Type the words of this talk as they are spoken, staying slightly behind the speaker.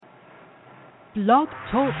Blog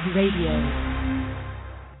Talk Radio.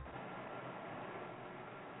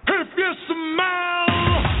 If you smell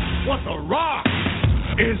what the Rock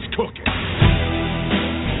is cooking.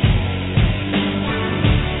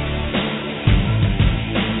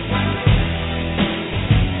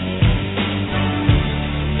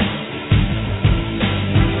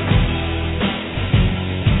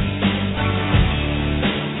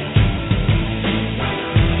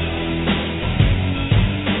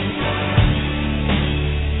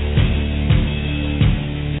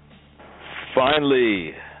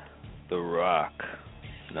 Finally, The Rock.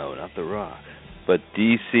 No, not The Rock. But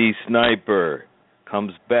DC Sniper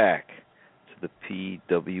comes back to the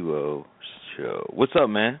PWO show. What's up,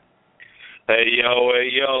 man? Hey,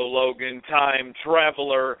 yo, Logan, time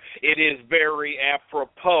traveler. It is very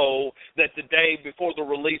apropos that the day before the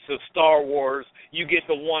release of Star Wars, you get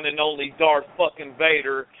the one and only Darth fucking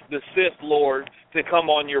Vader, the Sith Lord, to come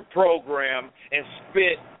on your program and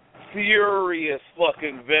spit furious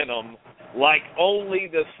fucking venom like only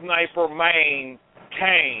the Sniper main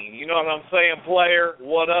can. You know what I'm saying, player?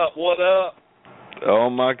 What up, what up? Oh,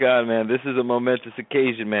 my God, man. This is a momentous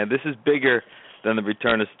occasion, man. This is bigger than the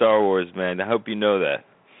return of Star Wars, man. I hope you know that.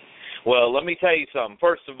 Well, let me tell you something.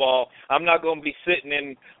 First of all, I'm not going to be sitting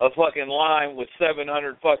in a fucking line with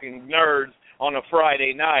 700 fucking nerds on a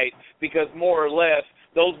Friday night because more or less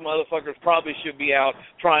those motherfuckers probably should be out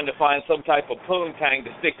trying to find some type of poontang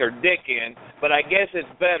to stick their dick in. But I guess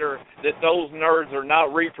it's better that those nerds are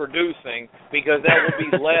not reproducing because that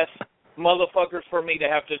will be less motherfuckers for me to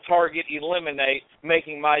have to target, eliminate,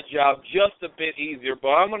 making my job just a bit easier. But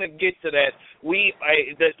I'm going to get to that.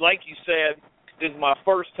 Like you said, this is my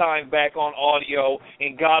first time back on audio,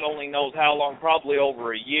 and God only knows how long, probably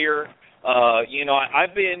over a year.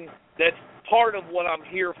 That's part of what I'm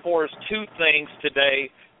here for is two things today,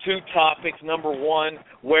 two topics. Number one,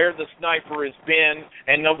 where the sniper has been,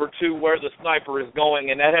 and number two, where the sniper is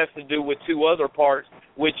going. And that has to do with two other parts,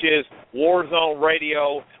 which is Warzone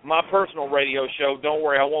Radio, my personal radio show. Don't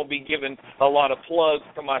worry, I won't be giving a lot of plugs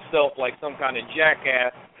to myself like some kind of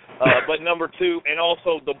jackass. But number two, and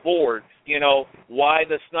also the board, why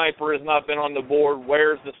the sniper has not been on the board,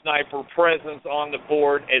 where's the sniper presence on the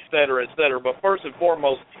board, et cetera, et cetera. But first and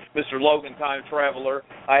foremost, Mr. Logan, time traveler,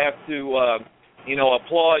 I have to,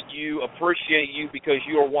 applaud you, appreciate you, because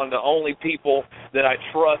you are one of the only people that I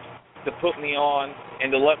trust to put me on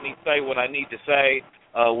and to let me say what I need to say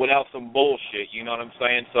without some bullshit, you know what I'm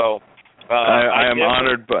saying? So I am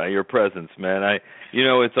honored by your presence, man.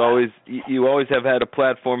 It's always you always have had a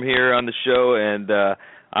platform here on the show, and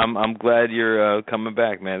I'm glad you're coming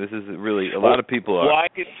back, man. This is really a lot of people are. Well, I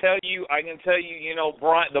can tell you,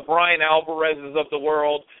 the Brian Alvarezes of the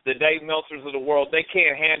world, the Dave Meltzers of the world, they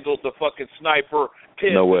can't handle the fucking sniper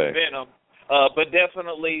piss and venom. But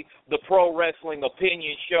definitely the Pro Wrestling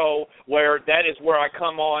Opinion Show, where that is where I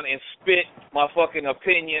come on and spit my fucking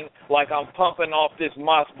opinion like I'm pumping off this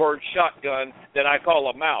Mossberg shotgun that I call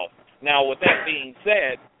a mouth. Now, with that being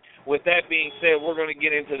said, we're going to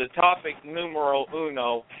get into the topic numero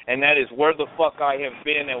uno, and that is where the fuck I have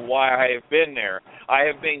been and why I have been there. I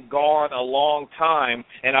have been gone a long time,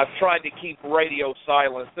 and I've tried to keep radio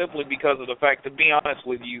silent simply because of the fact, to be honest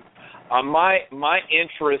with you, my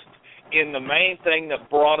interest in the main thing that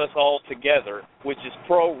brought us all together, which is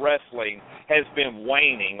pro wrestling, has been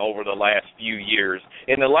waning over the last few years.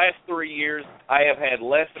 In the last 3 years, I have had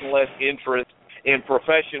less and less interest in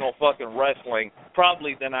professional fucking wrestling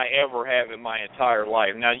probably than I ever have in my entire life.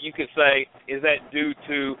 Now, you could say, is that due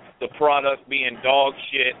to the product being dog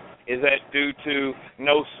shit? Is that due to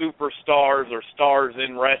no superstars or stars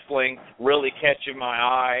in wrestling really catching my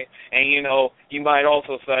eye? And, you might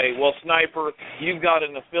also say, well, Sniper, you've got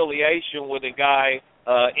an affiliation with a guy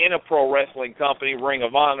in a pro wrestling company, Ring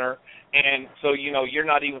of Honor, and so, you're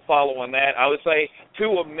not even following that. I would say, to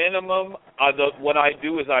a minimum, what I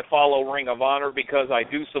do is I follow Ring of Honor because I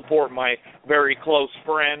do support my very close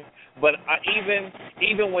friend. But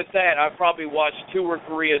even with that, I've probably watched 2 or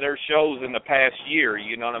 3 of their shows in the past year,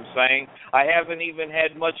 you know what I'm saying? I haven't even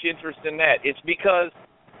had much interest in that. It's because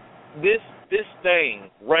this thing,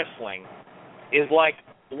 wrestling, is like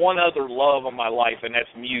one other love of my life, and that's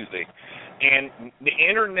music. And the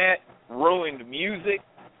Internet ruined music,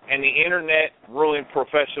 and the Internet ruined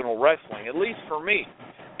professional wrestling, at least for me.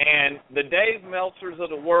 And the Dave Meltzers of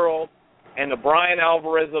the world and the Brian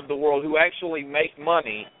Alvarez of the world, who actually make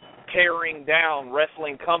money tearing down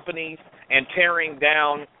wrestling companies and tearing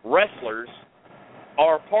down wrestlers,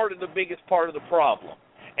 are part of the biggest part of the problem.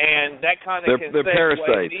 And that kind of can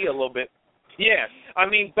segue me a little bit. Yes. I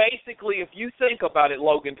mean, basically, if you think about it,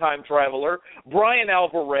 Logan, time traveler, Brian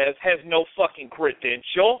Alvarez has no fucking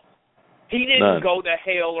credential. He didn't go to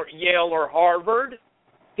Yale or Harvard.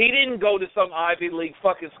 He didn't go to some Ivy League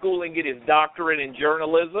fucking school and get his doctorate in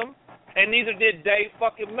journalism. And neither did Dave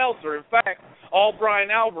fucking Meltzer. In fact, all Brian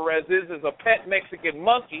Alvarez is a pet Mexican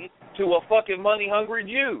monkey to a fucking money-hungry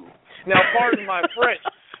Jew. Now, pardon my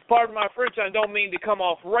French, I don't mean to come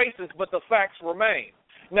off racist, but the facts remain.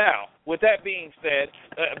 Now, with that being said,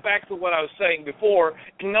 back to what I was saying before,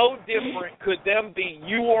 no different could them be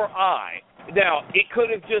you or I. Now, it could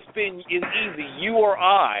have just been as easy, you or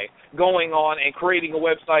I, going on and creating a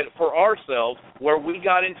website for ourselves where we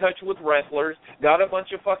got in touch with wrestlers, got a bunch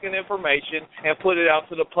of fucking information, and put it out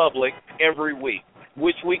to the public every week,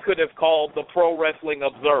 which we could have called the Pro Wrestling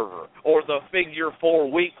Observer or the Figure 4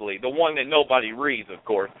 Weekly, the one that nobody reads, of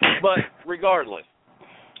course. But regardless,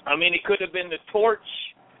 I mean, it could have been the Torch.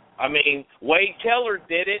 I mean, Wade Keller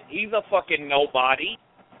did it. He's a fucking nobody.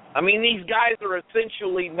 I mean, these guys are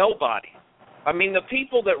essentially nobody. I mean, the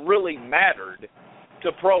people that really mattered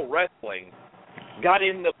to pro wrestling got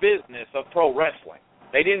in the business of pro wrestling.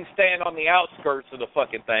 They didn't stand on the outskirts of the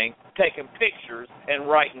fucking thing, taking pictures and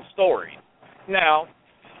writing stories. Now,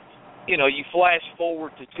 you know, you flash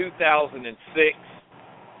forward to 2006,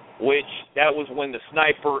 which that was when the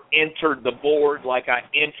Sniper entered the board like I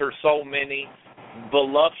enter so many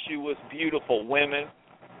voluptuous, beautiful women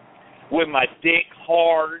with my dick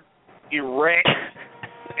hard, erect,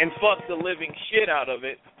 and fuck the living shit out of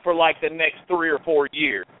it for like the next 3 or 4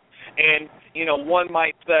 years. And, you know, one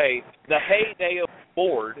might say the heyday of the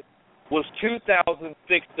board was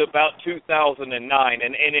 2006 to about 2009.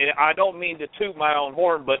 And I don't mean to toot my own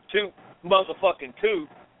horn, but toot motherfucking toot.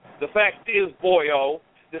 The fact is, boyo,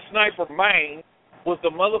 the Sniper Main was the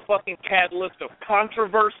motherfucking catalyst of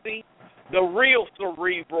controversy, the real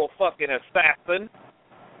cerebral fucking assassin,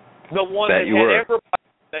 the one that had everybody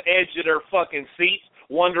on the edge of their fucking seats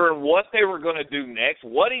wondering what they were going to do next,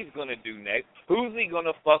 what he's going to do next, who's he going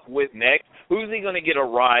to fuck with next, who's he going to get a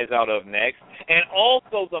rise out of next, and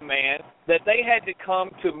also the man that they had to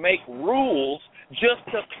come to make rules just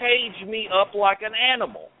to cage me up like an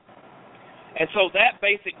animal. And so that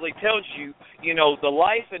basically tells you, you know, the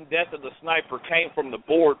life and death of the Sniper came from the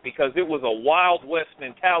board because it was a Wild West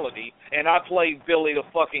mentality, and I played Billy the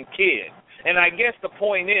fucking Kid. And I guess the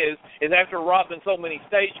point is after robbing so many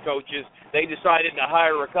stagecoaches, they decided to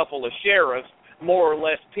hire a couple of sheriffs, more or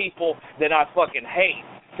less people that I fucking hate,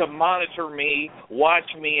 to monitor me, watch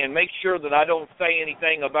me, and make sure that I don't say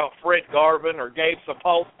anything about Fred Garvin or Gabe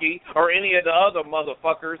Sapolsky or any of the other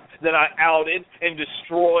motherfuckers that I outed and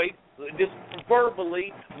destroyed, just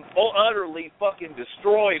verbally, utterly fucking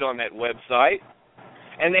destroyed on that website.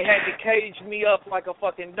 And they had to cage me up like a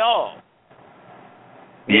fucking dog.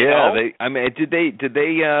 You know? Did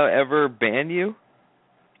they ever ban you?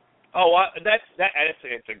 Oh,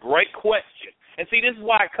 it's a great question. And see, this is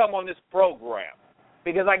why I come on this program,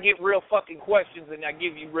 because I get real fucking questions and I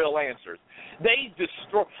give you real answers. They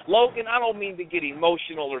destroy Logan. I don't mean to get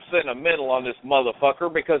emotional or sentimental on this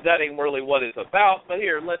motherfucker because that ain't really what it's about. But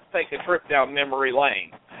here, let's take a trip down memory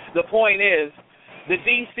lane. The point is, the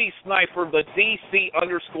DC Sniper, the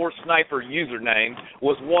DC_Sniper username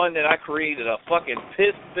was one that I created a fucking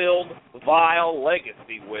piss-filled, vile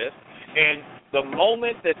legacy with. And the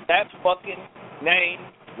moment that fucking name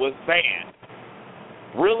was banned,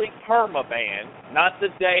 really perma-banned, not the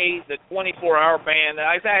 24-hour ban.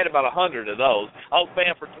 I had about 100 of those. I was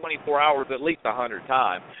banned for 24 hours at least 100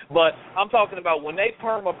 times. But I'm talking about when they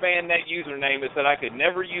perma-banned that username and said I could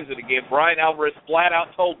never use it again, Brian Alvarez flat out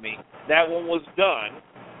told me that one was done.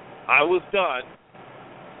 I was done.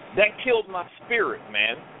 That killed my spirit,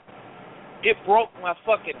 man. It broke my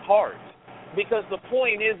fucking heart. Because the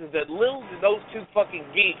point is that little did those two fucking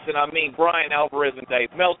geeks, and I mean Brian Alvarez and Dave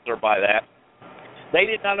Meltzer by that, they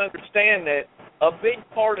did not understand that a big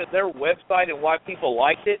part of their website and why people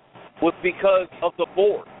liked it was because of the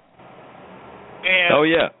board. And, oh,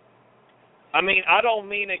 yeah. I mean, I don't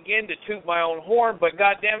mean, again, to toot my own horn, but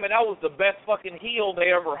goddammit, I was the best fucking heel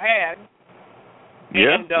they ever had.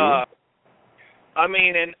 Yeah. And, I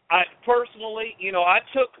mean, and I personally, you know, I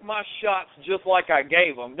took my shots just like I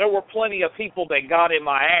gave them. There were plenty of people that got in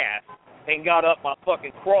my ass and got up my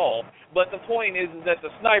fucking crawl. But the point is that the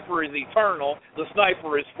Sniper is eternal. The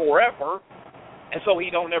Sniper is forever. And so he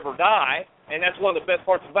don't ever die. And that's one of the best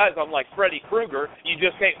parts about it. I'm like Freddy Krueger. You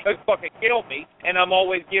just can't fucking kill me. And I'm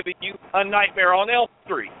always giving you a Nightmare on Elm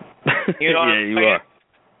Street. You know yeah, you are.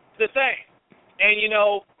 The thing. And, you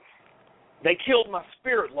know, they killed my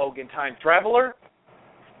spirit, Logan Time Traveler.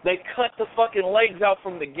 They cut the fucking legs out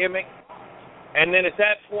from the gimmick. And then at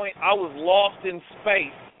that point, I was lost in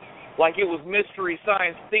space. Like it was Mystery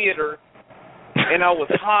Science Theater, and I was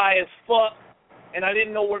high as fuck, and I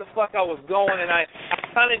didn't know where the fuck I was going, and I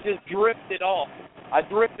kind of just drifted off. I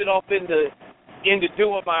drifted off into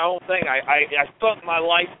doing my own thing. I sunk my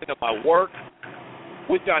life into my work,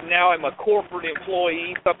 which I now am a corporate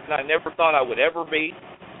employee, something I never thought I would ever be.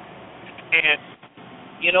 And,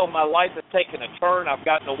 you know, my life has taken a turn. I've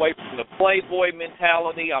gotten away from the playboy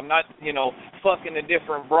mentality. I'm not, you know, fucking a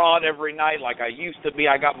different broad every night like I used to be.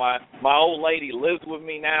 I got my old lady lives with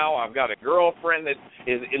me now. I've got a girlfriend that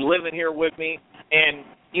is living here with me. And,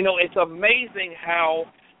 you know, it's amazing how,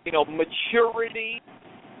 you know, maturity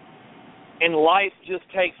in life just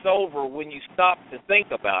takes over when you stop to think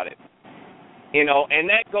about it. You know, and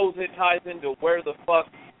that ties into where the fuck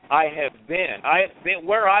I have been.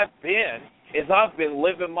 Where I've been is I've been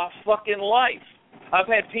living my fucking life. I've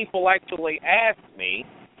had people actually ask me,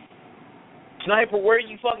 Sniper, where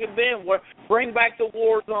you fucking been? Bring back the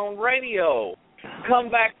Warzone radio. Come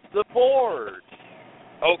back to the board.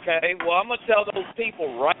 Okay, well, I'm going to tell those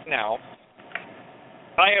people right now,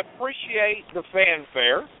 I appreciate the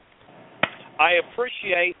fanfare. I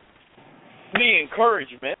appreciate the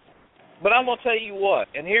encouragement. But I'm going to tell you what,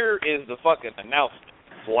 and here is the fucking announcement,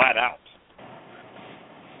 flat out.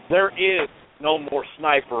 There is no more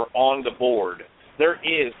Sniper on the board. There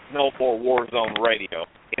is no more Warzone radio.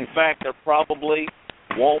 In fact, there probably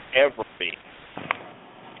won't ever be.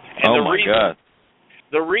 And God.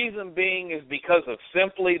 The reason being is because of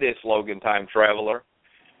simply this, Logan Time Traveler.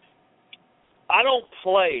 I don't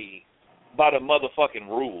play by the motherfucking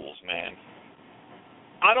rules, man.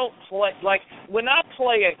 I don't play, like, when I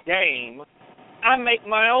play a game, I make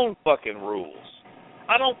my own fucking rules.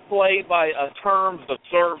 I don't play by terms of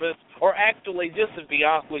service, or actually, just to be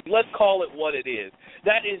honest with you, let's call it what it is.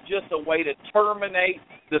 That is just a way to terminate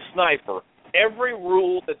the Sniper. Every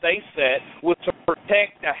rule that they set was to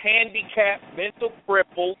protect a handicapped mental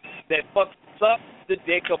cripple that fucks up the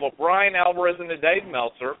dick of a Brian Alvarez and a Dave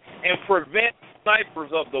Meltzer and prevent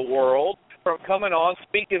snipers of the world from coming on,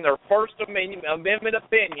 speaking their First Amendment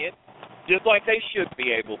opinion, just like they should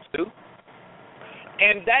be able to.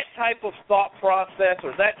 And that type of thought process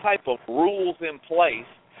or that type of rules in place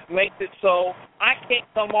makes it so I can't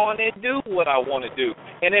come on and do what I want to do.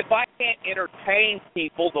 And if I can't entertain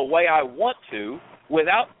people the way I want to,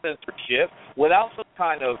 without censorship, without some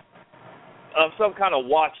kind of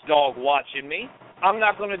watchdog watching me, I'm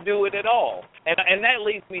not going to do it at all. And that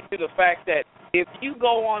leads me to the fact that if you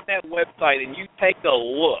go on that website and you take a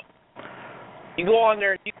look, you go on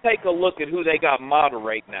there and you take a look at who they got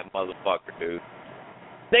moderating that motherfucker, dude.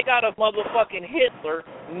 They got a motherfucking Hitler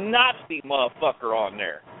Nazi motherfucker on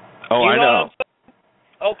there. Oh, you know I know.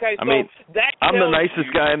 Okay, so I'm the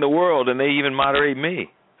nicest guy in the world, and they even moderate me.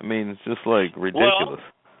 I mean, it's just like ridiculous.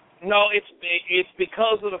 Well, no, it's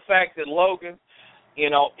because of the fact that, Logan, you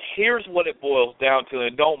know, here's what it boils down to,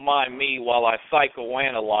 and don't mind me while I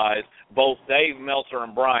psychoanalyze both Dave Meltzer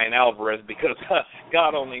and Brian Alvarez, because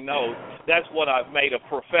God only knows that's what I've made a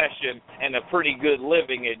profession and a pretty good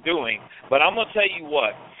living at doing. But I'm going to tell you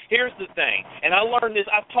what, here's the thing, and I learned this,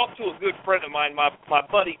 I talked to a good friend of mine, my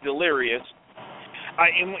buddy Delirious,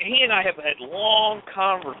 and he and I have had long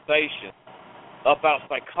conversations about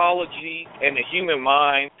psychology and the human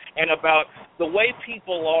mind and about the way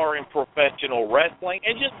people are in professional wrestling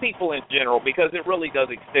and just people in general, because it really does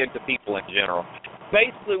extend to people in general.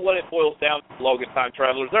 Basically what it boils down to, Logan Time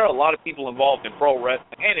Travelers, there are a lot of people involved in pro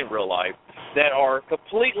wrestling and in real life that are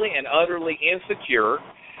completely and utterly insecure.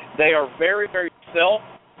 They are very, very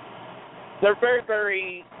they're very,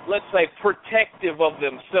 very, let's say, protective of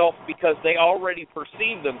themselves because they already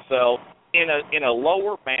perceive themselves in a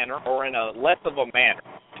lower manner or in a less of a manner.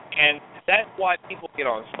 And that's why people get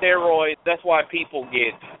on steroids. That's why people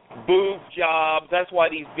get boob jobs. That's why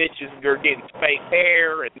these bitches are getting fake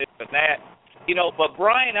hair and this and that. You know, but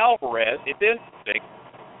Brian Alvarez, it's interesting,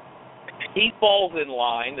 he falls in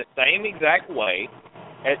line the same exact way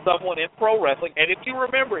as someone in pro wrestling. And if you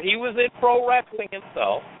remember, he was in pro wrestling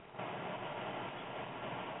himself.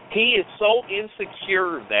 He is so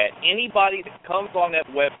insecure that anybody that comes on that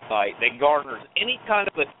website that garners any kind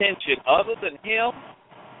of attention other than him,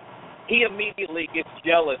 he immediately gets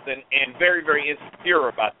jealous and very, very insecure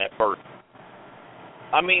about that person.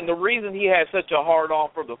 I mean, the reason he has such a hard-on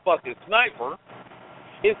for the fucking Sniper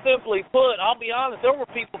is simply put, I'll be honest, there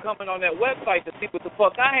were people coming on that website to see what the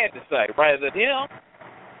fuck I had to say rather than him.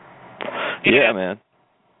 Yeah, man.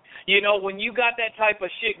 You know, when you got that type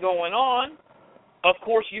of shit going on, of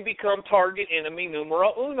course you become target enemy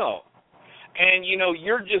numero uno. And, you know,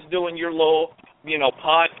 you're just doing your little, you know,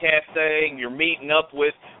 podcast thing, you're meeting up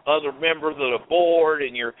with other members of the board,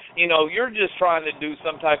 and you're just trying to do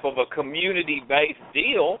some type of a community-based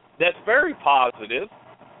deal that's very positive.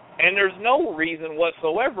 And there's no reason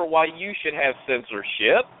whatsoever why you should have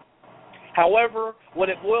censorship. However, what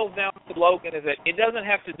it boils down to, Logan, is that it doesn't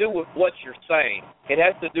have to do with what you're saying. It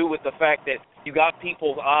has to do with the fact that you got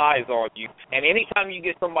people's eyes on you. And anytime you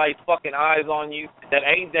get somebody's fucking eyes on you that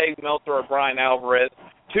ain't Dave Meltzer or Brian Alvarez,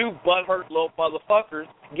 two butthurt little motherfuckers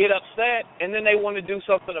get upset, and then they want to do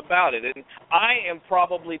something about it. And I am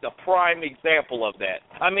probably the prime example of that.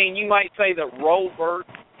 I mean, you might say that Robert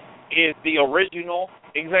is the original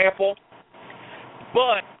example,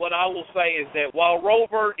 but what I will say is that while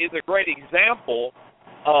Robert is a great example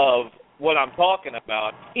of what I'm talking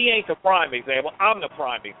about, he ain't the prime example. I'm the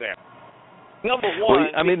prime example. Number one,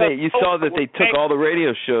 well, I mean, you saw that they took all the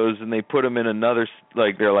radio shows and they put them in another,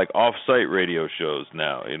 like they're like off-site radio shows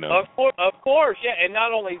now, you know. Of course, yeah. And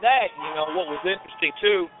not only that, you know, what was interesting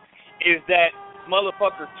too is that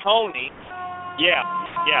motherfucker Tony,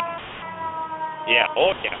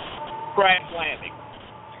 crash landing.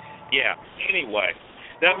 Yeah. Anyway,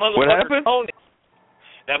 that motherfucker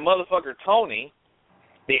Tony,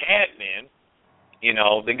 the admin, you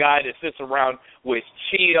know, the guy that sits around with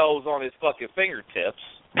Cheetos on his fucking fingertips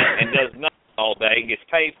and does nothing all day, gets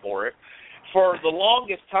paid for it. For the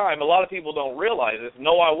longest time, a lot of people don't realize this.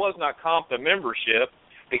 No, I was not comped a membership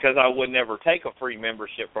because I would never take a free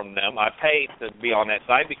membership from them. I paid to be on that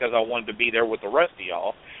site because I wanted to be there with the rest of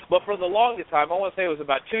y'all. But for the longest time, I want to say it was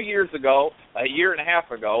about 2 years ago, a year and a half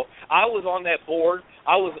ago, I was on that board.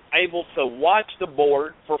 I was able to watch the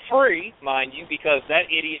board for free, mind you, because that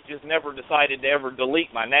idiot just never decided to ever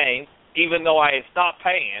delete my name, even though I had stopped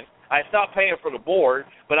paying. I stopped paying for the board,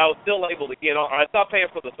 but I was still able to get on. I stopped paying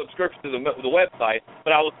for the subscription to the website,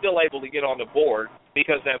 but I was still able to get on the board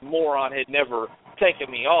because that moron had never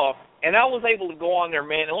taken me off. And I was able to go on there,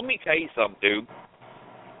 man, and let me tell you something, dude.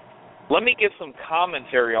 Let me give some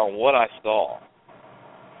commentary on what I saw.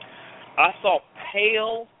 I saw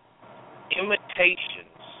pale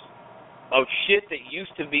imitations of shit that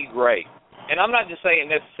used to be great. And I'm not just saying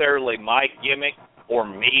necessarily my gimmick or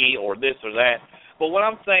me or this or that, but what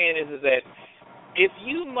I'm saying is that if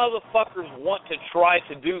you motherfuckers want to try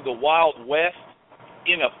to do the Wild West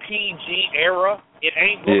in a PG era, it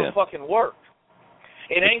ain't going to fucking work.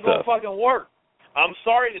 It ain't going to fucking work. I'm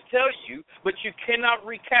sorry to tell you, but you cannot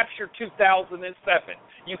recapture 2007.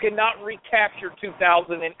 You cannot recapture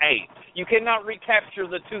 2008. You cannot recapture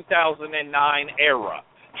the 2009 era.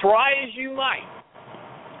 Try as you might,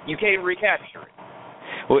 you can't recapture it.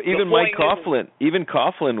 Well, even Mike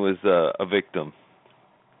Coughlin, was a victim.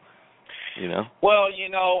 You know? Well, you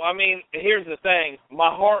know, I mean, here's the thing.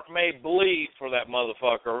 My heart may bleed for that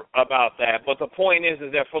motherfucker about that, but the point is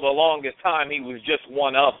that for the longest time, he was just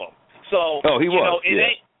one of them. So, he was. Know, it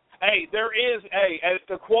ain't, hey, there is, as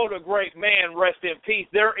to quote a great man, rest in peace,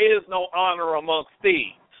 there is no honor amongst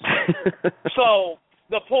thieves. So,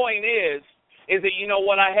 the point is that, you know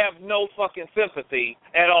what, I have no fucking sympathy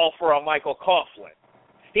at all for a Michael Coughlin.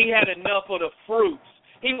 He had enough of the fruits.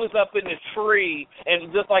 He was up in the tree,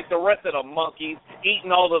 and just like the rest of the monkeys,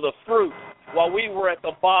 eating all of the fruit, while we were at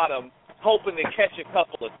the bottom, hoping to catch a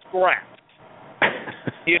couple of scraps.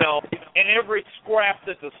 You know, and every scrap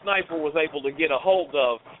that the sniper was able to get a hold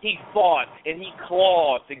of, he fought and he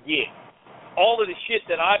clawed to get. All of the shit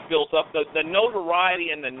that I built up, the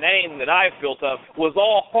notoriety and the name that I built up, was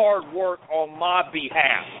all hard work on my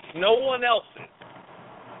behalf. No one else's.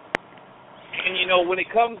 And, you know, when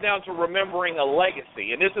it comes down to remembering a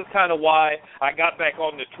legacy, and this is kind of why I got back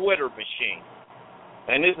on the Twitter machine,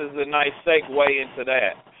 and this is a nice segue into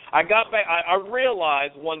that. I got back. I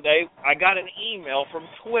realized one day I got an email from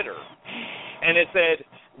Twitter, and it said,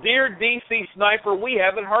 "Dear DC Sniper, we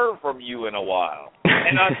haven't heard from you in a while."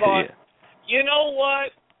 And I thought, you know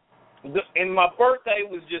what? And my birthday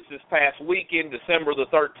was just this past weekend, December the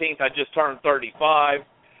 13th. I just turned 35.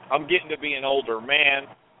 I'm getting to be an older man.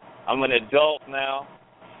 I'm an adult now.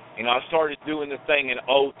 You know, I started doing this thing in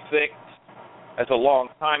 2006. That's a long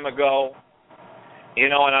time ago. You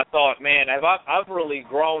know, and I thought, man, I've really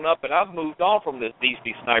grown up and I've moved on from this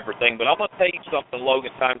DC Sniper thing. But I'm going to tell you something,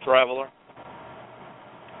 Logan Time Traveler.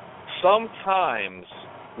 Sometimes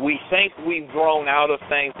we think we've grown out of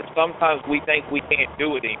things, and sometimes we think we can't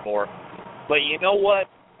do it anymore. But you know what?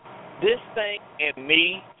 This thing and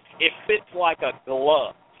me, it fits like a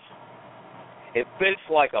glove. It fits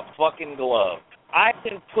like a fucking glove. I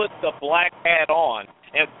can put the black hat on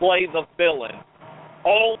and play the villain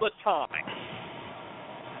all the time.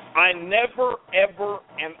 I never, ever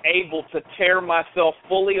am able to tear myself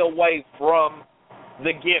fully away from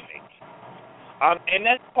the gimmick. And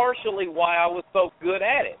that's partially why I was so good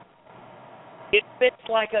at it. It fits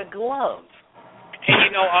like a glove. And,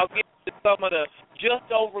 you know, I'll get to some of the,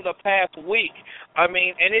 just over the past week, I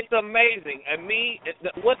mean, and it's amazing. And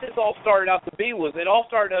what this all started out to be was it all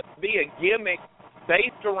started out to be a gimmick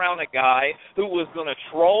based around a guy who was going to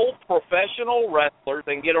troll professional wrestlers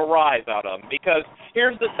and get a rise out of them. Because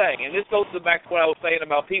here's the thing, and this goes back to what I was saying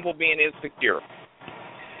about people being insecure.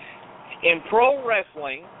 In pro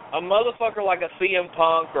wrestling, a motherfucker like a CM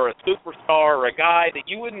Punk or a Superstar or a guy that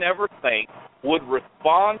you would never think would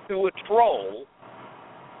respond to a troll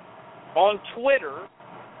on Twitter,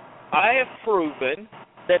 I have proven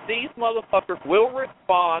that these motherfuckers will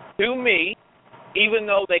respond to me even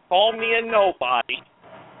though they call me a nobody.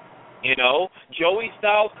 You know, Joey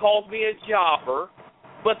Styles calls me a jobber.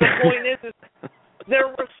 But the point is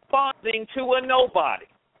they're responding to a nobody.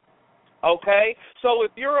 Okay? So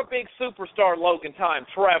if you're a big superstar, Logan Time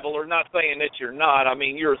Traveler, not saying that you're not. I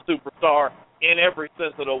mean, you're a superstar in every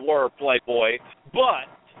sense of the word, Playboy. But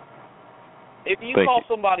if you call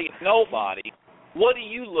somebody a nobody, what do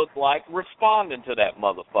you look like responding to that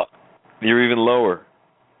motherfucker? You're even lower.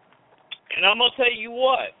 And I'm going to tell you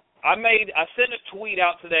what. I sent a tweet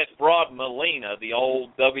out to that broad Melina, the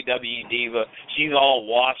old WWE diva. She's all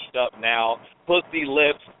washed up now. Pussy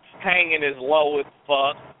lips hanging as low as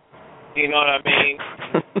fuck. You know what I mean?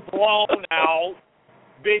 Blown out.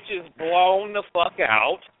 Bitches blown the fuck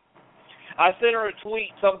out. I sent her a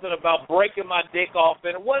tweet, something about breaking my dick off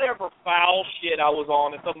and whatever foul shit I was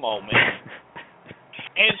on at the moment.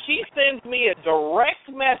 And she sends me a direct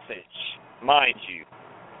message, mind you.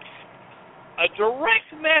 A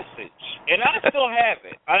direct message. And I still have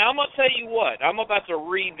it. And I'm going to tell you what. I'm about to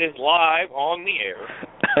read this live on the air.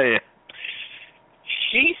 Oh, yeah.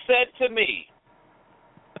 She said to me,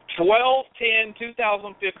 12/10/2015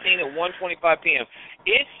 at 1:25 p.m.,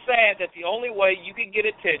 it's sad that the only way you can get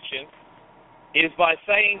attention is by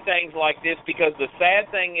saying things like this because the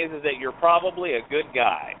sad thing is that you're probably a good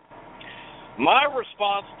guy. My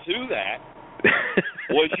response to that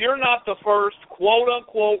was you're not the first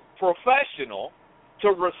quote-unquote professional to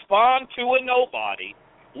respond to a nobody,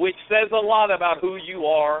 which says a lot about who you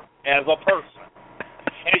are as a person.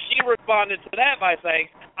 And she responded to that by saying,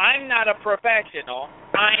 I'm not a professional.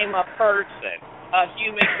 I'm a person, a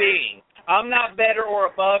human being. I'm not better or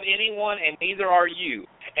above anyone, and neither are you.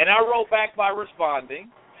 And I wrote back by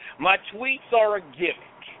responding, my tweets are a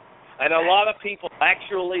gimmick, and a lot of people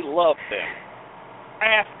actually love them.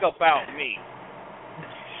 Ask about me.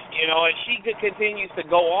 You know, and she continues to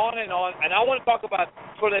go on, and I want to talk about,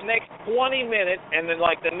 for the next 20 minutes and then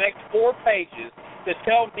like the next 4 pages, to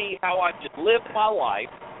tell me how I just lived my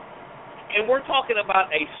life. And we're talking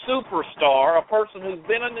about a superstar, a person who's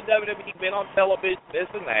been on the WWE, been on television, this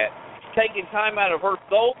and that, taking time out of her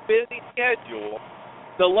so busy schedule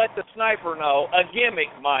to let the sniper know, a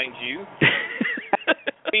gimmick, mind you,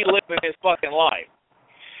 be living his fucking life.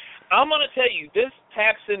 I'm going to tell you, this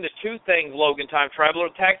taps into 2 things, Logan Time Traveler.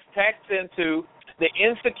 Taps into the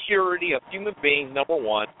insecurity of human beings, number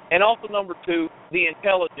 1, and also, number 2, the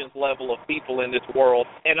intelligence level of people in this world,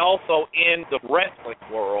 and also in the wrestling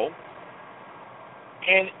world.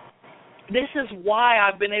 And this is why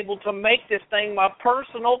I've been able to make this thing my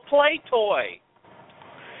personal play toy.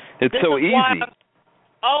 It's so easy.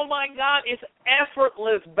 Oh, my God, it's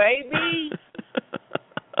effortless, baby.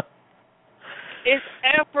 It's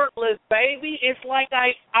effortless, baby. It's like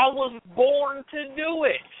I was born to do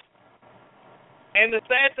it. And the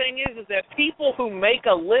sad thing is that people who make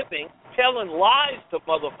a living telling lies to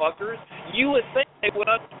motherfuckers, you would think they would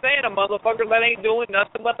understand a motherfucker that ain't doing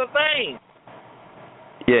nothing but the thing.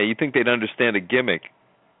 Yeah, you think they'd understand a gimmick.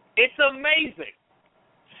 It's amazing.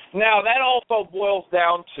 Now, that also boils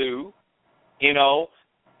down to, you know,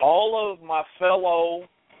 all of my fellow,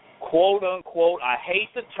 quote-unquote, I hate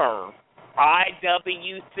the term,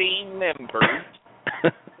 IWC members,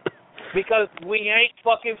 because we ain't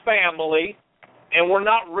fucking family, and we're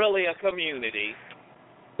not really a community.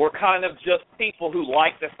 We're kind of just people who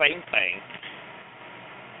like the same thing.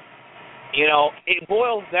 You know, it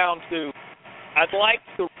boils down to, I'd like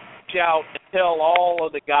to reach out and tell all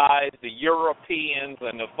of the guys, the Europeans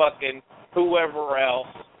and the fucking whoever else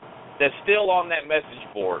that's still on that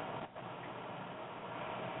message board,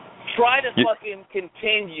 try to fucking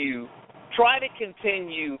continue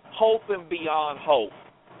hoping beyond hope.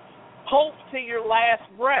 Hope to your last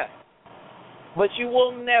breath. But you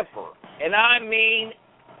will never, and I mean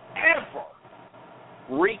ever,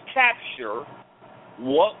 recapture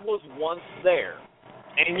what was once there.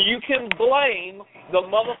 And you can blame the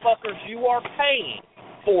motherfuckers you are paying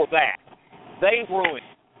for that. They ruined it.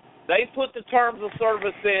 They put the terms of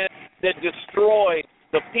service in that destroyed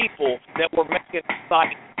the people that were making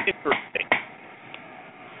society interesting.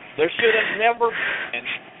 There should have never been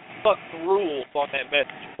fucking rules on that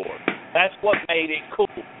message board. That's what made it cool.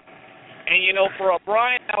 And, you know, for a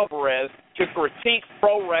Brian Alvarez to critique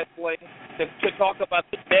pro wrestling, to talk about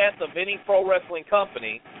the death of any pro wrestling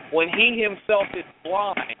company, when he himself is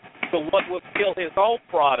blind to what would kill his own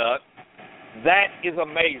product, that is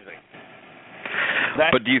amazing.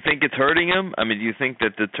 But do you think it's hurting him? I mean, do you think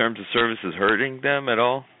that the terms of service is hurting them at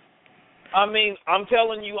all? I mean, I'm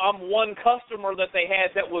telling you, I'm one customer that they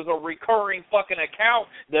had that was a recurring fucking account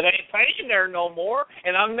that ain't paying there no more,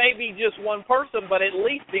 and I may be just one person, but at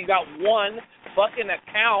least they got one fucking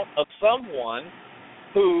account of someone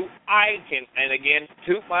who I can, and again,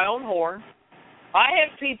 toot my own horn, I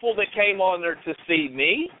had people that came on there to see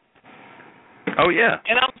me. Oh, yeah.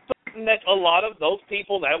 And I'm certain that a lot of those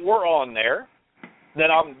people that were on there,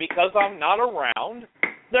 because I'm not around,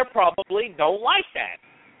 they probably don't like that.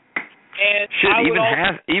 And shit,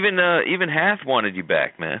 even Hath wanted you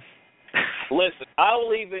back, man. Listen,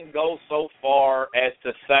 I'll even go so far as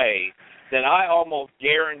to say that I almost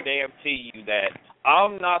guarantee you that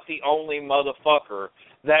I'm not the only motherfucker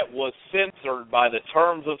that was censored by the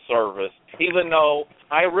terms of service, even though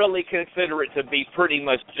I really consider it to be pretty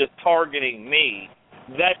much just targeting me.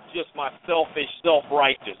 That's just my selfish,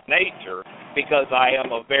 self-righteous nature, because I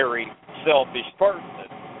am a very selfish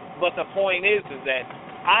person. But the point is that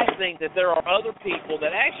I think that there are other people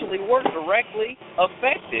that actually were directly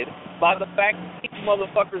affected by the fact that these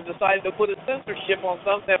motherfuckers decided to put a censorship on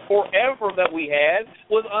something that forever that we had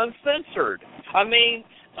was uncensored. I mean,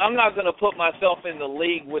 I'm not going to put myself in the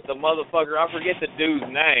league with the motherfucker. I forget the dude's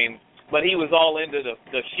name, but he was all into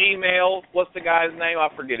the she-males. What's the guy's name?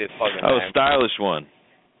 I forget his fucking name. Oh, Stylish One.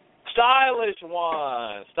 Stylish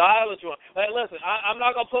One. Hey, listen, I'm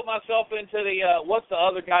not going to put myself into the, what's the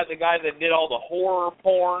other guy, the guy that did all the horror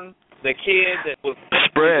porn, the kid that was...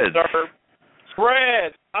 Spreads.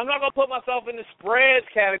 Spreads. I'm not going to put myself in the Spreads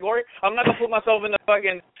category. I'm not going to put myself in the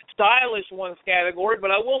fucking Stylish Ones category, but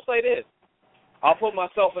I will say this. I'll put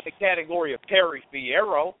myself in the category of Terry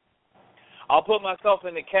Fierro. I'll put myself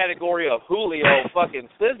in the category of Julio fucking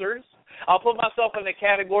Scissors. I'll put myself in the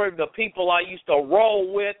category of the people I used to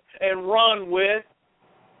roll with and run with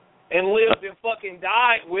and lived and fucking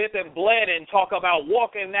died with and bled and talk about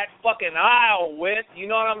walking that fucking aisle with. You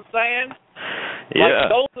know what I'm saying? Yeah. Like,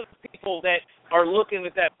 those are the people that are looking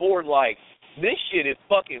at that board like, this shit is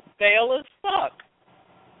fucking stale as fuck.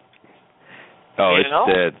 Oh,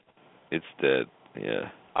 it's dead. It's dead,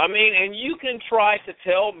 yeah. I mean, and you can try to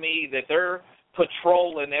tell me that they're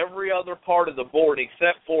patrolling every other part of the board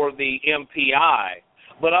except for the MPI,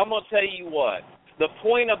 but I'm going to tell you what. The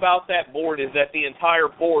point about that board is that the entire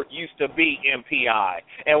board used to be MPI,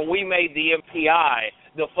 and we made the MPI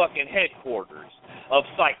the fucking headquarters of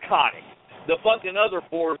psychotic. The fucking other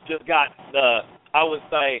boards just got, I would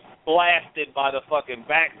say, blasted by the fucking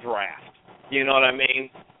backdraft. You know what I mean?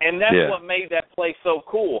 And that's what made that place so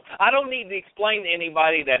cool. I don't need to explain to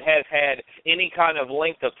anybody that has had any kind of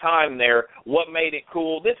length of time there what made it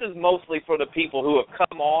cool. This is mostly for the people who have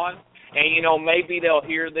come on, and, you know, maybe they'll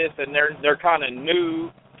hear this and they're kind of new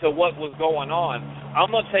to what was going on. I'm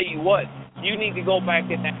going to tell you what, you need to go back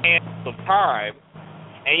in the hands of time,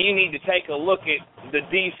 and you need to take a look at the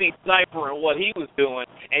DC Sniper and what he was doing,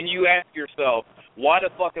 and you ask yourself, why the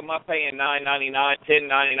fuck am I paying $9.99,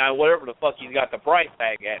 $10.99, whatever the fuck he's got the price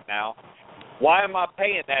tag at now? Why am I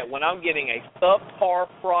paying that when I'm getting a subpar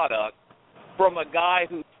product from a guy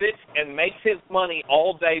who sits and makes his money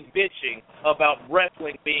all day bitching about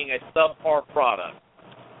wrestling being a subpar product?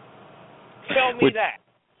 Tell me that.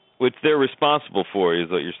 Which they're responsible for,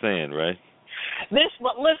 is what you're saying, right?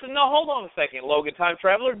 Listen, no, hold on a second, Logan Time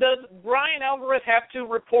Traveler. Does Brian Alvarez have to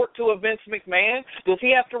report to a Vince McMahon? Does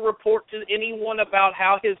he have to report to anyone about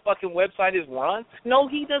how his fucking website is run? No,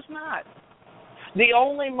 he does not. The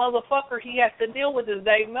only motherfucker he has to deal with is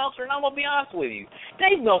Dave Meltzer, and I'm going to be honest with you.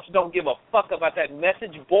 Dave Meltzer don't give a fuck about that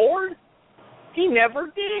message board. He never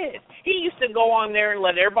did. He used to go on there and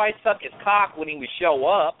let everybody suck his cock when he would show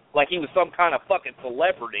up, like he was some kind of fucking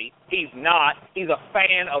celebrity. He's not. He's a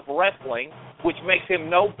fan of wrestling, which makes him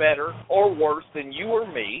no better or worse than you or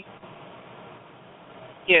me.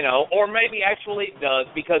 You know, or maybe actually it does,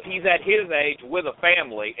 because he's at his age with a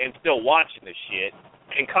family and still watching the shit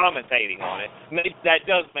and commentating on it. Maybe that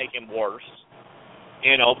does make him worse.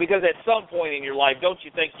 You know, because at some point in your life, don't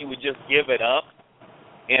you think you would just give it up?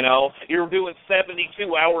 You know, you're doing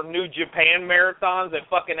 72-hour New Japan marathons at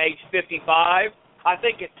fucking age 55. I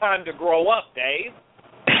think it's time to grow up, Dave.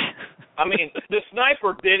 I mean, the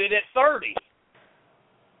Sniper did it at 30.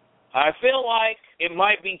 I feel like it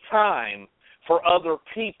might be time for other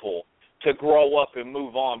people to grow up and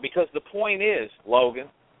move on, because the point is, Logan,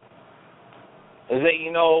 is that,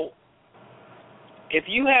 you know, if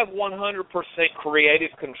you have 100%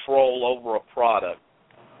 creative control over a product,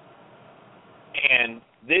 and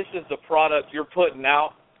this is the product you're putting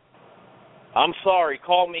out, I'm sorry,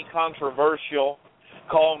 call me controversial,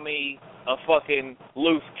 call me a fucking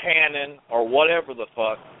loose cannon or whatever the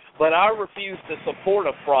fuck, but I refuse to support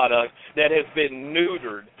a product that has been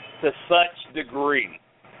neutered to such degree.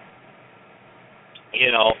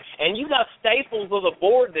 You know, and you got staples of the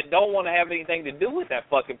board that don't want to have anything to do with that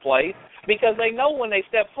fucking place because they know when they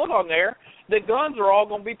step foot on there, the guns are all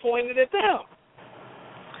going to be pointed at them.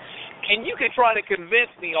 And you can try to convince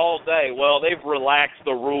me all day, well, they've relaxed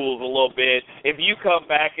the rules a little bit. If you come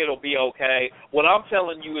back, it'll be okay. What I'm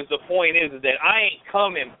telling you is the point is that I ain't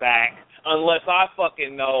coming back unless I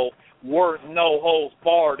fucking know we're no holds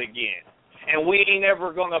barred again. And we ain't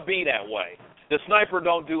ever going to be that way. The sniper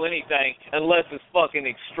don't do anything unless it's fucking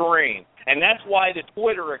extreme. And that's why the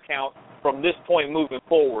Twitter account from this point moving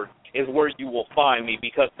forward is where you will find me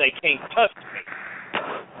because they can't touch me.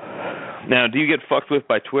 Now, do you get fucked with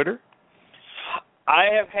by Twitter? I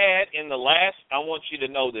have had in the last, I want you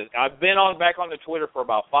to know this, I've been back on the Twitter for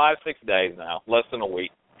about 5-6 days now, less than a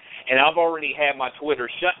week, and I've already had my Twitter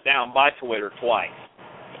shut down by Twitter twice.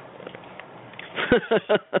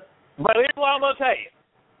 But here's what I'm going to tell you.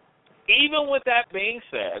 Even with that being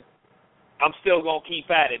said, I'm still going to keep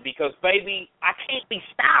at it because, baby, I can't be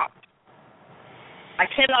stopped. I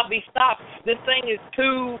cannot be stopped. This thing is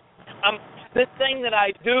this thing that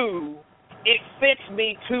I do, it fits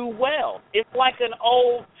me too well. It's like an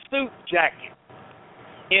old suit jacket,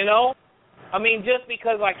 you know? I mean, just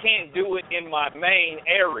because I can't do it in my main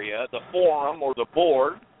area, the forum or the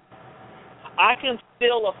board, I can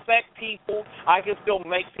still affect people. I can still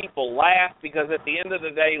make people laugh because at the end of the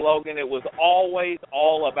day, Logan, it was always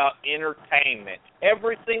all about entertainment.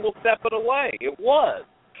 Every single step of the way, it was.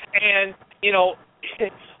 And, you know,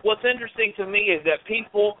 what's interesting to me is that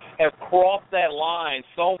people have crossed that line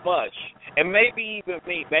so much, and maybe even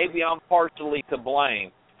me, maybe I'm partially to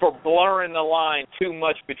blame for blurring the line too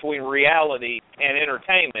much between reality and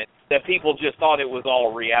entertainment that people just thought it was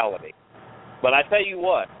all reality. But I tell you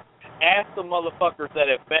what, ask the motherfuckers that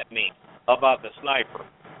have met me about the sniper.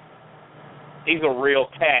 He's a real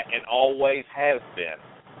cat and always has been.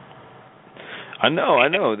 I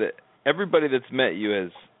know that everybody that's met you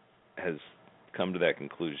has come to that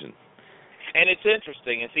conclusion. And it's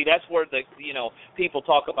interesting, and see, that's where people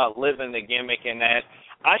talk about living the gimmick and that.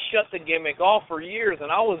 I shut the gimmick off for years,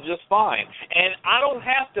 and I was just fine. And I don't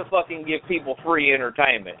have to fucking give people free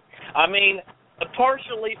entertainment. I mean,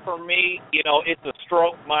 partially for me, it's a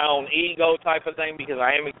stroke my own ego type of thing because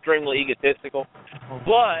I am extremely egotistical.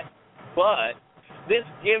 But this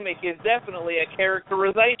gimmick is definitely a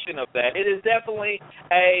characterization of that. It is definitely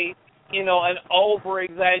an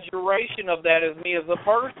over-exaggeration of that as me as a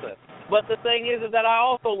person. But the thing is that I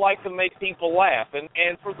also like to make people laugh. And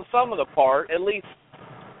for the sum of the part, at least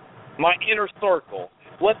my inner circle,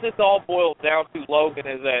 what this all boils down to, Logan,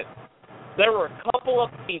 is that there were a couple of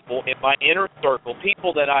people in my inner circle,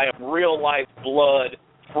 people that I am real-life blood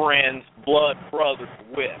friends, blood brothers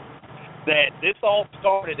with, that this all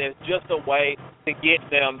started as just a way to get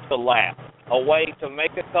them to laugh, a way to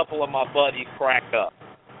make a couple of my buddies crack up,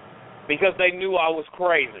 because they knew I was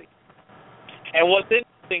crazy. And what's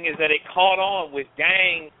interesting is that it caught on with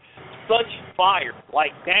such fire,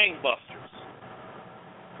 like gangbusters,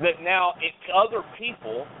 that now other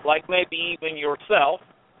people, like maybe even yourself,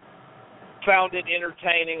 found it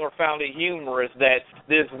entertaining or found it humorous that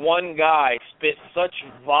this one guy spit such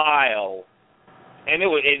vile, and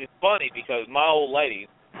it's funny because my old lady,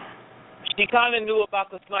 she kind of knew about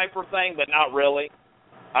the sniper thing, but not really.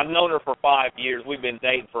 I've known her for 5 years. We've been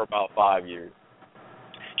dating for about 5 years.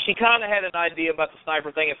 She kind of had an idea about the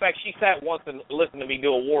sniper thing. In fact, she sat once and listened to me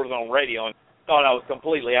do a Warzone radio and thought I was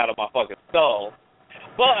completely out of my fucking skull.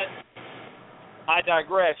 But I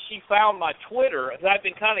digress. She found my Twitter. I've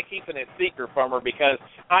been kind of keeping it secret from her because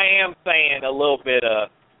I am saying a little bit of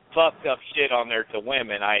fucked up shit on there to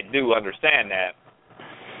women. I do understand that.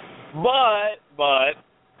 But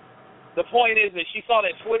the point is that she saw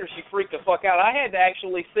that Twitter, she freaked the fuck out. I had to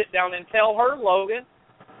actually sit down and tell her, Logan,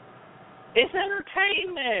 it's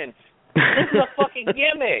entertainment. This is a fucking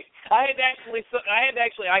gimmick. I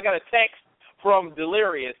got a text from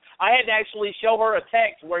Delirious. I had to actually show her a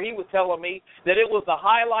text where he was telling me that it was the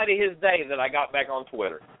highlight of his day that I got back on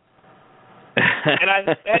Twitter. And I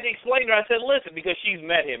had to explain to her, I said, listen, because she's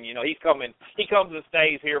met him, he comes and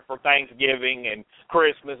stays here for Thanksgiving and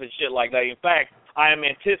Christmas and shit like that. In fact, I am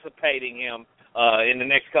anticipating him in the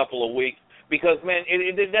next couple of weeks Because, man,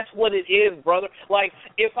 that's what it is, brother. Like,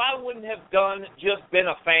 if I wouldn't have just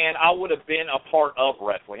been a fan, I would have been a part of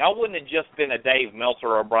wrestling. I wouldn't have just been a Dave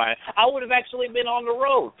Meltzer or Brian. I would have actually been on the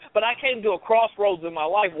road. But I came to a crossroads in my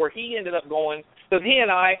life where he ended up going, because he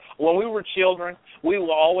and I, when we were children, we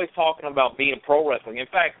were always talking about being pro wrestling.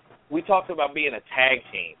 In fact, we talked about being a tag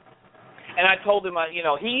team. And I told him,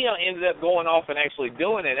 he ended up going off and actually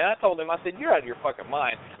doing it. And I told him, I said, you're out of your fucking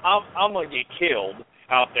mind. I'm going to get killed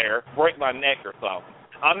out there, break my neck or something.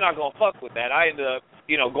 I'm not going to fuck with that. I ended up,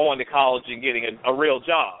 going to college and getting a real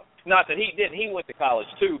job. Not that he didn't. He went to college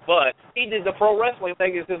too, but he did the pro wrestling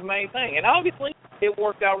thing as his main thing. And obviously, it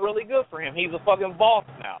worked out really good for him. He's a fucking boss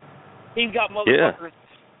now. He's got motherfuckers.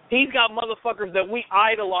 Yeah. He's got motherfuckers that we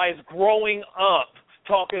idolized growing up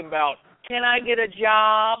talking about, can I get a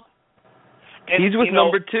job? And, he's with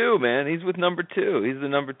number 2, man. He's with number 2. He's the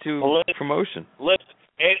number 2 promotion. Listen,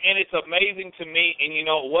 and it's amazing to me. And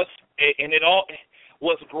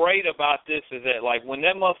what's great about this is that, like, when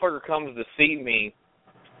that motherfucker comes to see me,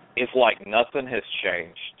 it's like nothing has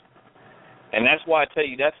changed. And that's why I tell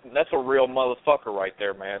you, that's a real motherfucker right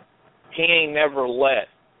there, man. He ain't never let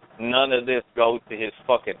none of this go to his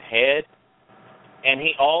fucking head. And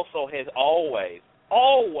he also has always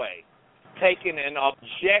taken an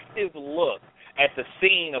objective look at the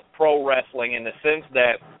scene of pro wrestling in the sense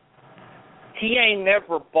that he ain't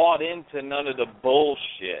never bought into none of the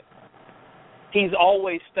bullshit. He's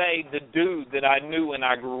always stayed the dude that I knew and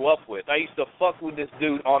I grew up with. I used to fuck with this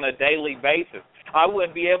dude on a daily basis. I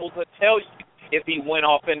wouldn't be able to tell you if he went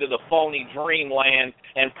off into the phony dreamland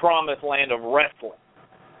and promised land of wrestling.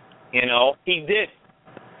 He did.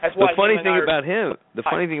 That's why the funny thing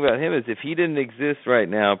about him is if he didn't exist right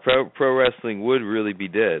now, pro wrestling would really be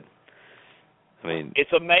dead. I mean,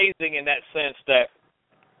 it's amazing in that sense that,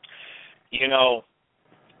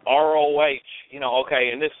 ROH, okay,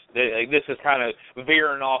 and this is kind of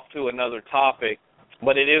veering off to another topic,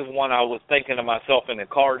 but it is one I was thinking to myself in the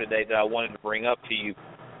car today that I wanted to bring up to you.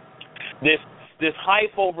 This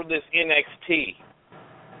hype over this NXT,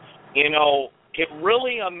 it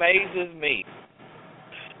really amazes me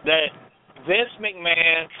that Vince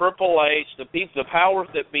McMahon, Triple H, the powers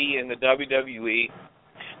that be in the WWE,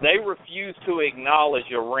 they refuse to acknowledge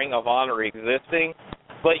a Ring of Honor existing,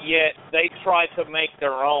 but yet they try to make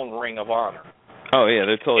their own Ring of Honor. Oh, yeah,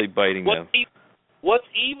 they're totally biting them. What's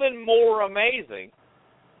even more amazing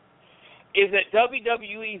is that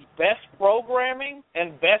WWE's best programming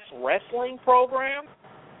and best wrestling program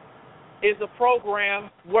is a program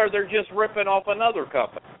where they're just ripping off another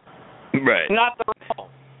company. Right. Not their own.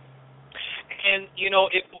 And,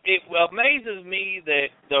 it amazes me that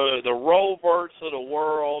the Roverts of the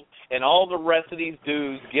world and all the rest of these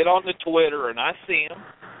dudes get on the Twitter, and I see them.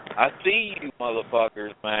 I see you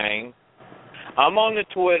motherfuckers, man. I'm on the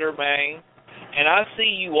Twitter, man, and I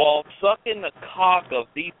see you all sucking the cock of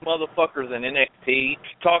these motherfuckers in NXT,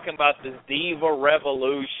 talking about this diva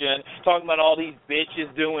revolution, talking about all these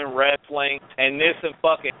bitches doing wrestling and this and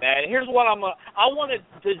fucking that. And here's what I wanted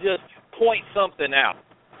to just point something out.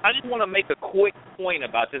 I just want to make a quick point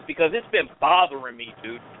about this because it's been bothering me,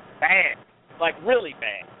 dude. Bad. Like, really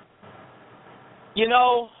bad.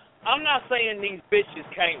 I'm not saying these bitches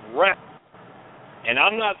can't wrestle. And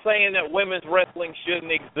I'm not saying that women's wrestling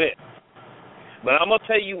shouldn't exist. But I'm going to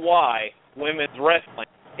tell you why women's wrestling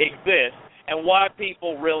exists and why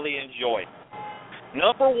people really enjoy it.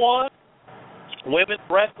 Number one, women's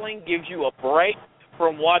wrestling gives you a break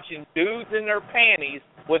from watching dudes in their panties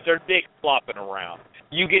with their dicks flopping around.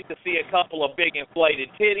 You get to see a couple of big inflated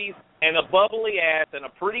titties and a bubbly ass and a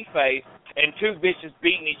pretty face and two bitches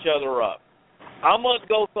beating each other up. I'm going to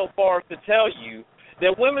go so far as to tell you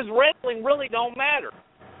that women's wrestling really don't matter.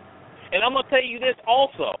 And I'm going to tell you this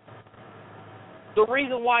also. The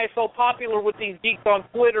reason why it's so popular with these geeks on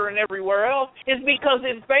Twitter and everywhere else is because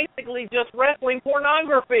it's basically just wrestling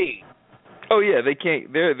pornography. Oh, yeah, they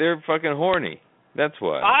can't. They're fucking horny. That's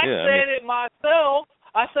why. I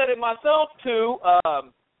said it myself too.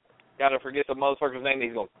 Gotta forget the motherfucker's name.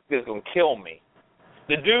 He's gonna kill me.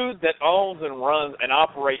 The dude that owns and runs and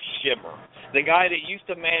operates Shimmer, the guy that used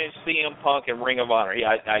to manage CM Punk and Ring of Honor.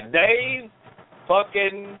 Dave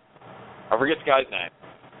fucking, I forget the guy's name.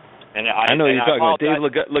 And I know you're talking about Dave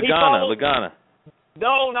Lagana.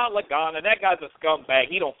 No, not Lagana. That guy's a scumbag.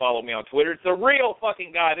 He don't follow me on Twitter. It's the real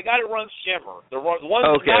fucking guy. The guy that runs Shimmer. The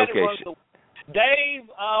guy that runs Dave,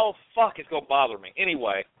 oh, fuck, it's going to bother me.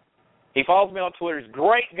 Anyway, he follows me on Twitter. He's a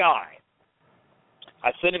great guy.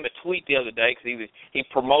 I sent him a tweet the other day because he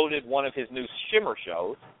promoted one of his new Shimmer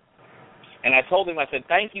shows. And I told him, I said,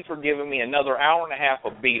 thank you for giving me another hour and a half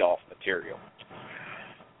of beat-off material.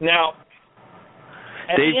 Now,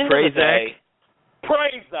 at Dave the end of the day,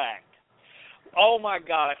 Praise Act. Oh, my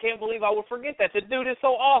God. I can't believe I would forget that. The dude is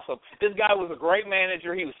so awesome. This guy was a great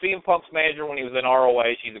manager. He was CM Punk's manager when he was in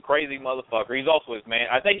ROH. He's a crazy motherfucker. He's also his man.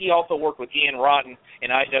 I think he also worked with Ian Rotten in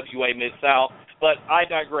IWA Mid-South, but I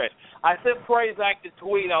digress. I sent Praise Act a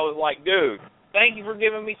tweet. I was like, dude, thank you for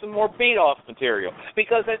giving me some more beat-off material.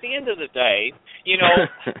 Because at the end of the day, you know,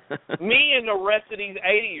 me and the rest of these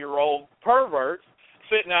 80-year-old perverts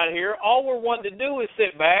sitting out here, all we're wanting to do is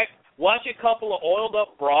sit back, watch a couple of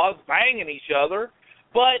oiled-up broads banging each other,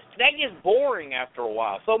 but that gets boring after a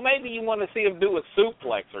while. So maybe you want to see them do a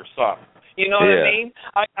suplex or something. You know what I mean?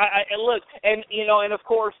 I look, and, you know, and, of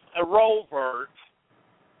course, Robert,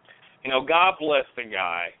 you know, God bless the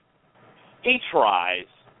guy. He tries.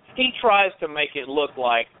 He tries to make it look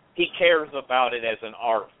like he cares about it as an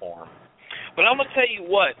art form. But I'm going to tell you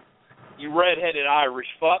what, you red-headed Irish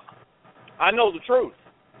fuck, I know the truth.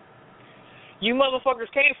 You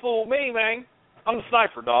motherfuckers can't fool me, man. I'm the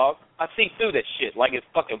sniper, dog. I see through that shit like it's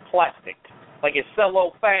fucking plastic, like it's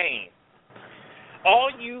cellophane.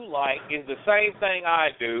 All you like is the same thing I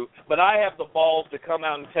do, but I have the balls to come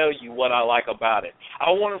out and tell you what I like about it.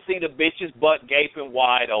 I want to see the bitch's butt gaping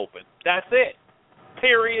wide open. That's it.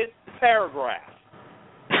 Period. Paragraph.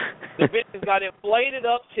 The bitch has got inflated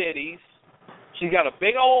up titties. She's got a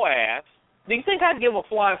big old ass. Do you think I'd give a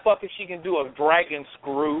flying fuck if she can do a dragon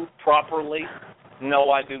screw properly? No,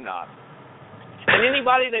 I do not. And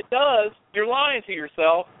anybody that does, you're lying to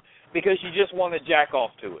yourself because you just want to jack off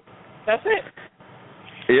to it. That's it.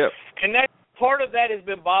 Yep. And that part of that has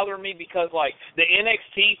been bothering me because, like, the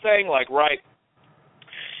NXT thing, like, right,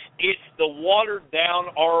 it's the watered-down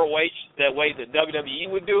ROH that way that WWE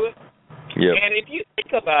would do it. Yep. And if you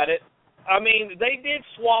think about it, I mean, they did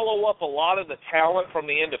swallow up a lot of the talent from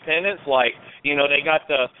the independents. Like, you know, they got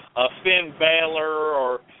the Finn Balor,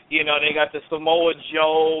 or, you know, they got the Samoa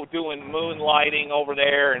Joe doing moonlighting over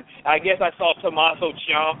there. And I guess I saw Tommaso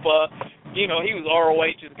Ciampa. You know, he was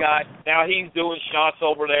ROH's guy. Now he's doing shots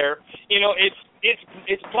over there. You know,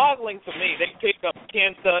 it's boggling to me. They picked up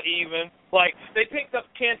Kenta even. Like, they picked up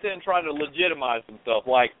Kenta and tried to legitimize himself.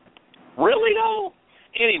 Like, really, though?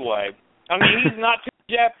 Anyway, I mean, he's not too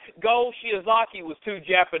Go Shiozaki was too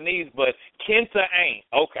Japanese, but Kenta ain't.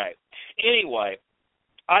 Okay. Anyway,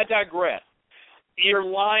 I digress. You're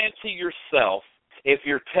lying to yourself if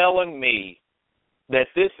you're telling me that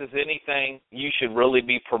this is anything you should really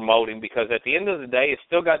be promoting, because at the end of the day, it's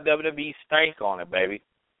still got WWE stank on it, baby.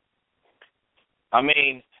 I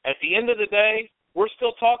mean, at the end of the day, we're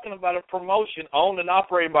still talking about a promotion owned and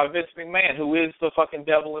operated by Vince McMahon, who is the fucking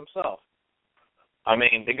devil himself. I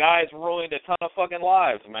mean, the guy's ruined a ton of fucking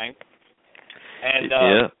lives, man. And,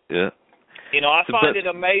 yeah. You know, I find it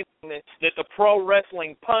amazing that the pro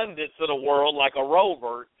wrestling pundits of the world, like a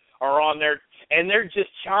Robert, are on there, and they're just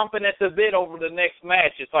chomping at the bit over the next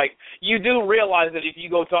match. It's like, you do realize that if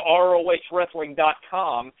you go to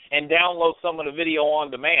ROHWrestling.com and download some of the video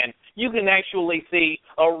on demand, you can actually see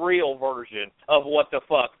a real version of what the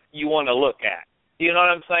fuck you want to look at. You know what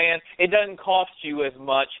I'm saying? It doesn't cost you as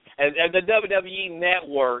much as the WWE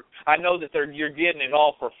Network. I know that you're getting it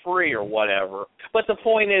all for free or whatever. But the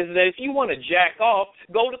point is that if you want to jack off,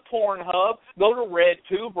 go to Pornhub, go to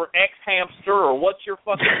RedTube or X-Hamster or what's your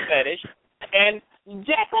fucking fetish, and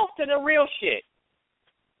jack off to the real shit.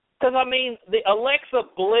 Because, I mean, the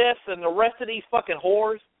Alexa Bliss and the rest of these fucking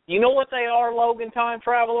whores, you know what they are, Logan Time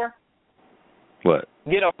Traveler? What?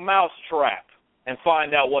 Get a mouse trap and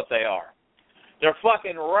find out what they are. They're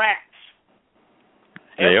fucking rats.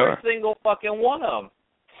 Every single fucking one of them.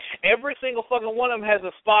 Every single fucking one of them has a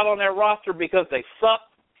spot on their roster because they sucked,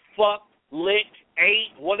 fucked, licked,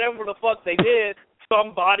 ate, whatever the fuck they did,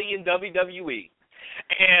 somebody in WWE.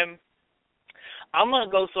 And I'm going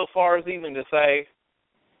to go so far as even to say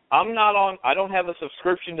I don't have a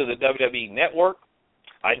subscription to the WWE Network.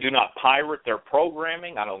 I do not pirate their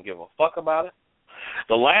programming. I don't give a fuck about it.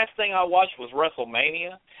 The last thing I watched was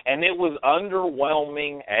WrestleMania, and it was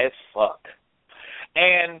underwhelming as fuck.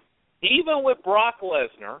 And even with Brock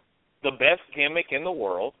Lesnar, the best gimmick in the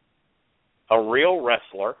world, a real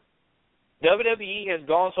wrestler, WWE has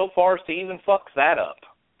gone so far as to even fuck that up.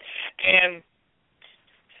 And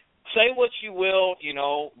say what you will, you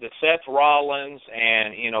know, the Seth Rollins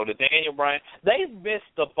and, you know, the Daniel Bryan, they've missed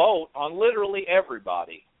the boat on literally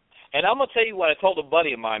everybody. And I'm going to tell you what I told a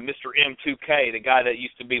buddy of mine, Mr. M2K, the guy that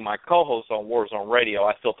used to be my co-host on Warzone Radio.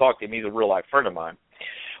 I still talk to him. He's a real-life friend of mine.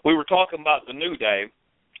 We were talking about the New Day,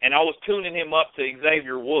 and I was tuning him up to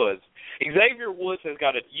Xavier Woods. Xavier Woods has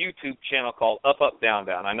got a YouTube channel called Up, Up, Down,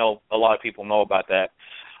 Down. I know a lot of people know about that.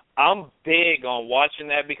 I'm big on watching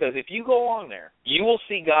that because if you go on there, you will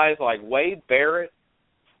see guys like Wade Barrett.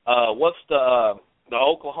 What's the the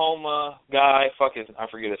Oklahoma guy, I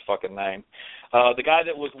forget his fucking name. The guy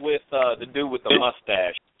that was with the dude with the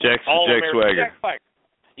mustache. Jack Swagger.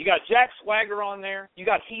 You got Jack Swagger on there. You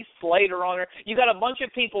got Heath Slater on there. You got a bunch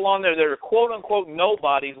of people on there that are quote-unquote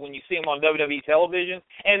nobodies when you see them on WWE television,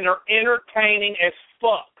 and they're entertaining as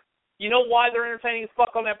fuck. You know why they're entertaining as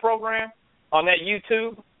fuck on that program, on that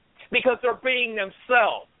YouTube? Because they're being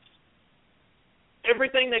themselves.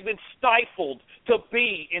 Everything they've been stifled to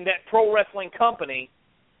be in that pro wrestling company,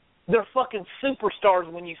 they're fucking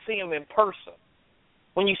superstars when you see them in person.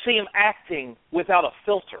 When you see them acting without a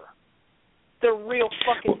filter. They're real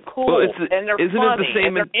fucking cool, and they're funny,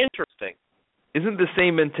 and they're interesting. Isn't the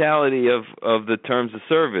same mentality of the terms of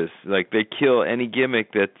service? Like, they kill any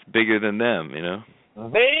gimmick that's bigger than them, you know?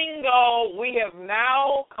 Bingo! We have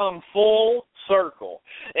now come full circle.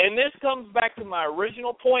 And this comes back to my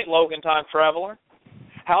original point, Logan Time Traveler.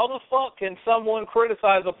 How the fuck can someone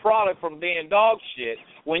criticize a product from being dog shit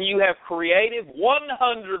when you have 100%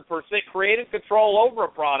 creative control over a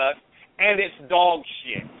product and it's dog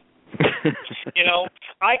shit? You know,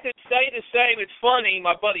 I could say the same. It's funny,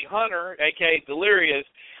 my buddy Hunter, a.k.a. Delirious,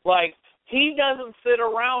 like, he doesn't sit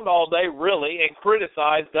around all day, really, and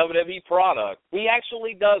criticize WWE product. He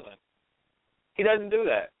actually doesn't. He doesn't do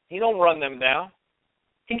that. He don't run them down.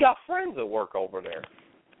 He got friends that work over there.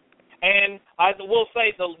 And I will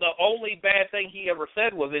say the only bad thing he ever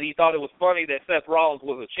said was that he thought it was funny that Seth Rollins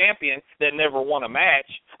was a champion that never won a match.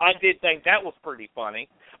 I did think that was pretty funny.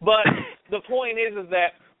 But the point is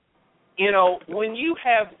that, you know, when you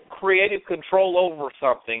have creative control over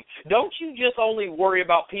something, don't you just only worry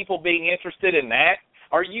about people being interested in that?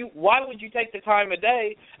 Why would you take the time of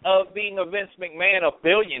day of being a Vince McMahon, a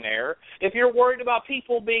billionaire, if you're worried about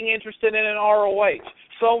people being interested in an ROH?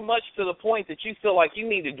 So much to the point that you feel like you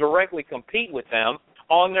need to directly compete with them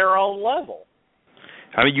on their own level.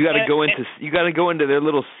 I mean, you got to go into their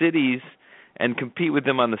little cities and compete with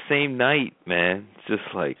them on the same night, man. It's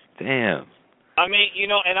just like, damn. I mean, you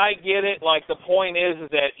know, and I get it. Like, the point is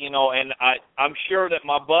that, you know, and I'm sure that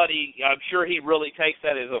my buddy, I'm sure he really takes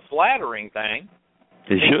that as a flattering thing.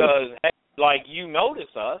 Because, like, you notice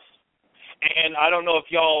us, and I don't know if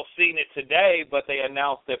y'all seen it today, but they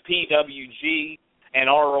announced that PWG and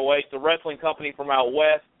ROH, the wrestling company from out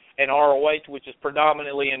west, and ROH, which is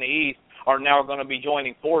predominantly in the east, are now going to be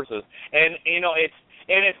joining forces. And, you know,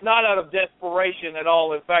 it's not out of desperation at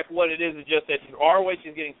all. In fact, what it is just that ROH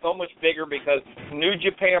is getting so much bigger because New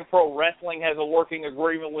Japan Pro Wrestling has a working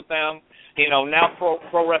agreement with them. You know, now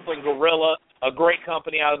Pro Wrestling Guerrilla, a great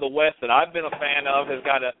company out of the West that I've been a fan of,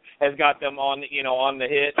 has got them on, you know, on the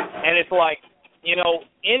hit. And it's like, you know,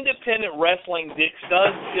 independent wrestling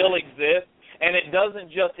does still exist, and it doesn't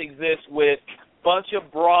just exist with a bunch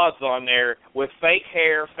of broads on there with fake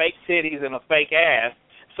hair, fake titties, and a fake ass,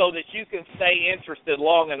 so that you can stay interested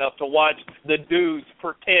long enough to watch the dudes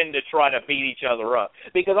pretend to try to beat each other up.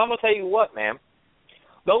 Because I'm going to tell you what, man,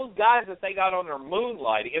 those guys that they got on their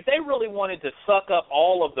moonlighting, if they really wanted to suck up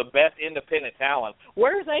all of the best independent talent,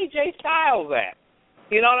 where's AJ Styles at?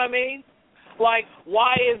 You know what I mean? Like,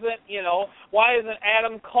 why isn't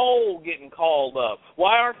Adam Cole getting called up?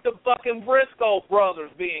 Why aren't the fucking Briscoe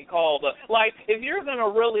brothers being called up? Like, if you're going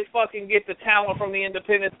to really fucking get the talent from the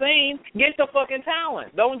independent scene, get the fucking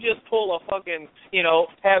talent. Don't just pull a fucking, you know,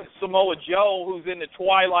 have Samoa Joe, who's in the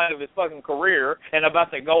twilight of his fucking career and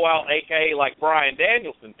about to go out, a.k.a. like Bryan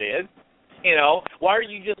Danielson did. You know, why are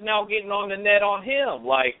you just now getting on the net on him?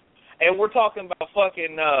 Like, and we're talking about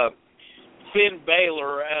fucking Finn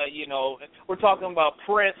Balor, you know, we're talking about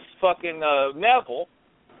Prince fucking Neville,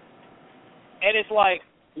 and it's like,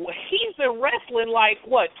 he's been wrestling like,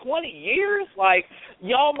 20 years? Like,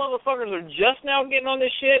 y'all motherfuckers are just now getting on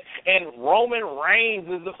this shit, and Roman Reigns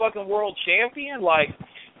is the fucking world champion? Like,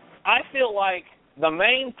 I feel like the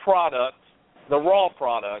main product, the Raw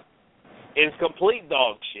product, is complete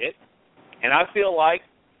dog shit, and I feel like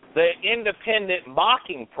the independent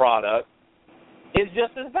mocking product is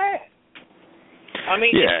just as bad. I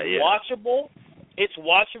mean, it's watchable. It's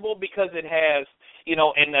watchable because it has, you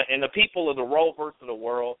know, and the people of the Roverts of the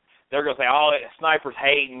world, they're going to say, oh, Sniper's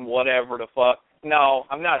hating, whatever the fuck. No,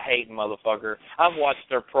 I'm not hating, motherfucker. I've watched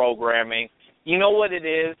their programming. You know what it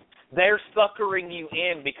is? They're suckering you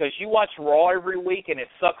in because you watch Raw every week and it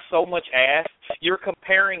sucks so much ass. You're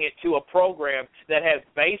comparing it to a program that has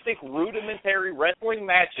basic, rudimentary wrestling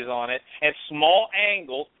matches on it and small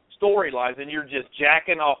angles, storylines, and you're just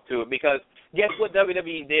jacking off to it because guess what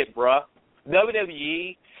WWE did, bruh?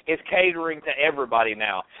 WWE is catering to everybody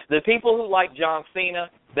now. The people who like John Cena,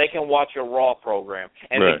 they can watch a Raw program.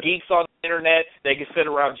 And the geeks on the internet, they can sit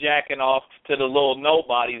around jacking off to the little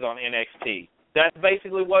nobodies on NXT. That's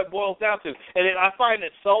basically what it boils down to. And I find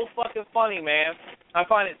it so fucking funny, man. I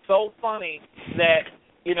find it so funny that,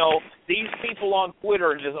 you know, these people on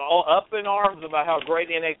Twitter are just all up in arms about how great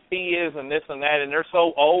NXT is and this and that, and they're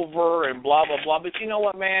so over and blah, blah, blah. But you know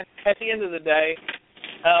what, man? At the end of the day,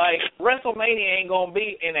 WrestleMania ain't going to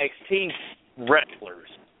be NXT wrestlers.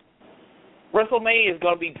 WrestleMania is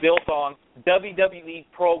going to be built on WWE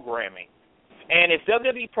programming. And if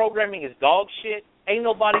WWE programming is dog shit, ain't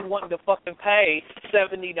nobody wanting to fucking pay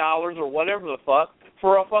 $70 or whatever the fuck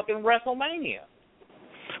for a fucking WrestleMania.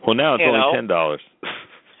 Well, now it's only $10.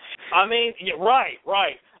 I mean,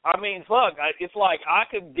 right. I mean, fuck, it's like I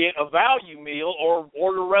could get a value meal or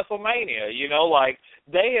order WrestleMania, you know, like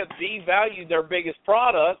they have devalued their biggest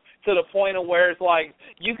product to the point of where it's like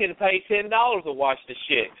you can pay $10 to watch the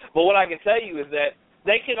shit. But what I can tell you is that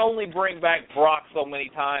they can only bring back Brock so many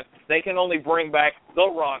times. They can only bring back The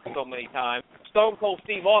Rock so many times. Stone Cold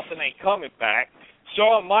Steve Austin ain't coming back.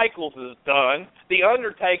 Shawn Michaels is done. The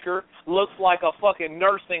Undertaker looks like a fucking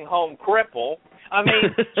nursing home cripple. I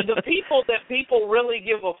mean, the people that people really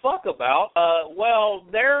give a fuck about, well,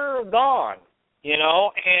 they're gone, you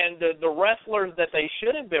know, and the wrestlers that they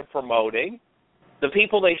should have been promoting, the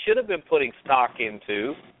people they should have been putting stock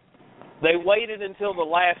into, they waited until the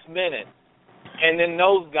last minute, and then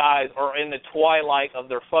those guys are in the twilight of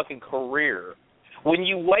their fucking career. When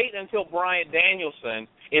you wait until Bryan Danielson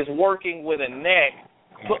is working with a neck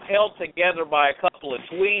held together by a couple of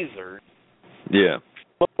tweezers, yeah,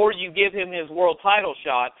 before you give him his world title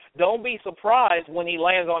shot, don't be surprised when he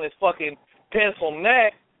lands on his fucking pencil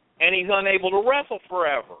neck and he's unable to wrestle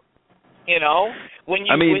forever. You know, when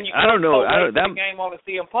you I don't know. That game on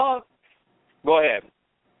the CM Punk. Go ahead.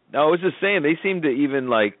 No, I was just saying they seemed to even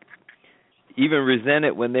resent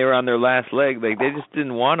it when they were on their last leg. Like they just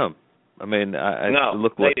didn't want him. I mean,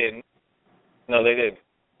 they didn't. No, they didn't.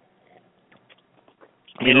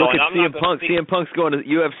 I mean, look at CM Punk. CM Punk's going to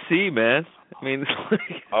UFC, man. I mean,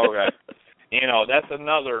 okay. You know, that's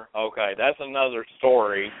another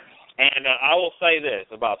story. And I will say this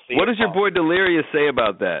about CM Punk. What does your boy Delirious say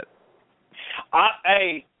about that?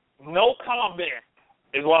 No comment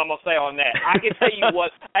is what I'm going to say on that. I can tell you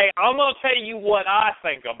what, I'm going to tell you what I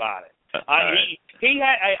think about it.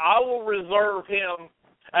 I will reserve him,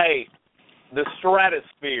 the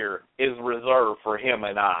stratosphere is reserved for him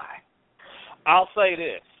and I. I'll say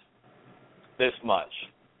this much.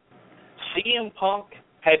 CM Punk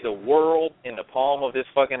had the world in the palm of his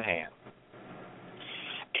fucking hand.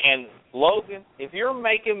 And, Logan, if you're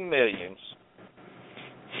making millions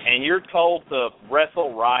and you're told to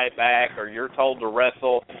wrestle Ryback or you're told to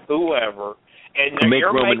wrestle whoever, and make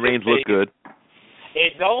Roman Reigns look good.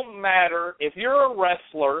 It don't matter. If you're a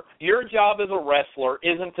wrestler, your job as a wrestler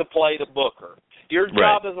isn't to play the booker. Your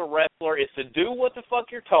job as a wrestler is to do what the fuck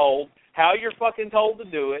you're told, how you're fucking told to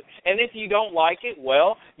do it, and if you don't like it,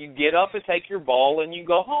 well, you get up and take your ball and you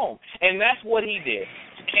go home. And that's what he did.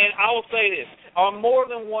 And I will say this, on more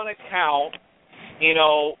than one account, you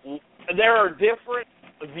know, there are different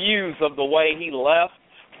views of the way he left.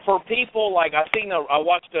 For people, like I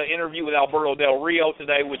watched an interview with Alberto Del Rio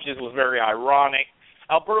today, which was very ironic.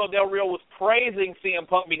 Alberto Del Rio was praising CM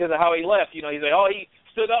Punk because of how he left. You know, he said, he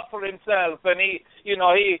stood up for himself and he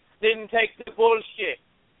didn't take the bullshit.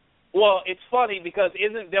 Well, it's funny because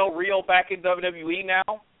isn't Del Rio back in WWE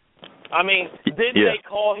now? I mean, didn't they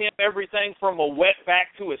call him everything from a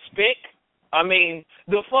wetback to a spick? I mean,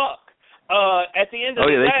 the fuck. At the end of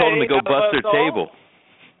the day, they told him to go bust their table.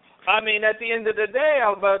 I mean, at the end of the day,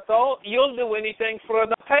 Alberto, you'll do anything for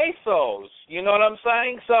the pesos. You know what I'm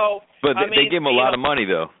saying? But they gave him a lot of money,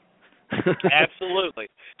 though. Absolutely.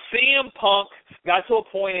 CM Punk got to a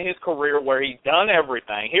point in his career where he'd done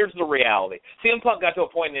everything. Here's the reality. CM Punk got to a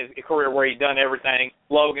point in his career where he'd done everything,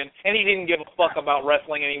 Logan, and he didn't give a fuck about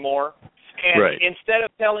wrestling anymore. And instead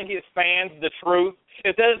of telling his fans the truth,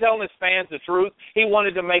 he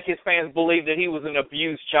wanted to make his fans believe that he was an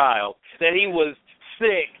abused child, that he was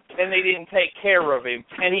sick and they didn't take care of him,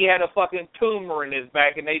 and he had a fucking tumor in his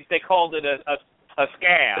back, and they called it a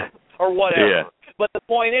scab or whatever. Yeah. But the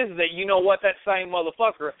point is that, you know what, that same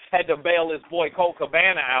motherfucker had to bail his boy Colt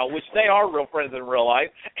Cabana out, which they are real friends in real life,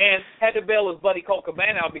 and had to bail his buddy Colt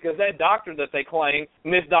Cabana out because that doctor that they claim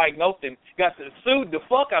misdiagnosed him got sued the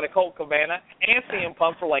fuck out of Colt Cabana and CM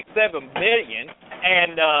Punk for like $7 million.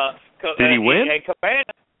 And did he win? And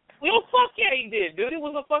Cabana. Well, fuck yeah, he did, dude. It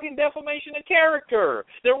was a fucking defamation of character.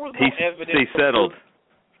 There was no evidence. They settled.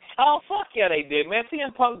 Oh, fuck yeah, they did, man.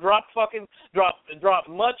 CM Punk dropped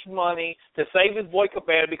much money to save his boy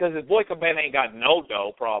Cabana because his boy Cabana ain't got no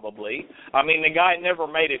dough, probably. I mean, the guy never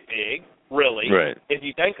made it big. really, right. if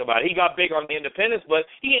you think about it. He got big on the independents, but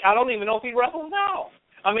I don't even know if he wrestles now.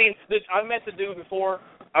 I mean, I met the dude before.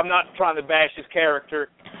 I'm not trying to bash his character.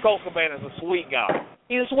 Colt Cabana is a sweet guy.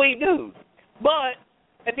 He's a sweet dude. But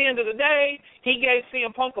at the end of the day, he gave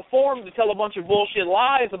CM Punk a forum to tell a bunch of bullshit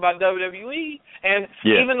lies about WWE. And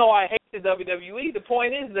even though I hated WWE, the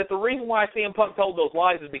point is that the reason why CM Punk told those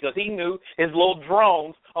lies is because he knew his little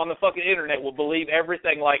drones on the fucking internet would believe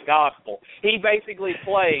everything like gospel. He basically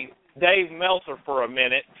played Dave Meltzer for a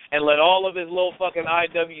minute and let all of his little fucking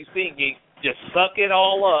IWC geeks just suck it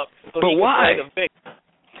all up. So but why?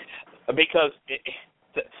 Because,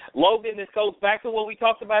 Logan, this goes back to what we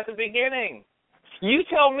talked about at the beginning. You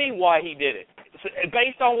tell me why he did it.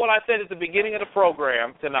 Based on what I said at the beginning of the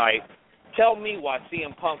program tonight, tell me why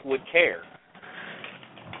CM Punk would care.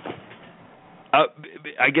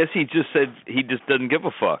 I guess he just said he just doesn't give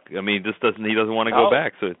a fuck. I mean, he doesn't want to go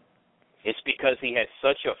back. So it's because he has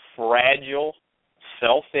such a fragile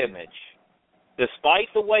self-image. Despite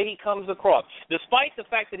the way he comes across, despite the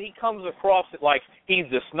fact that he comes across it like he's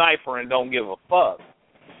the sniper and don't give a fuck,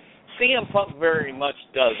 CM Punk very much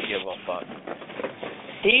does give a fuck.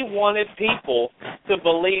 He wanted people to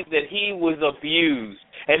believe that he was abused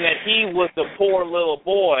and that he was the poor little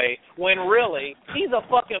boy when really he's a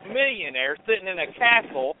fucking millionaire sitting in a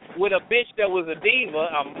castle with a bitch that was a diva,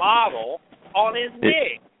 a model, on his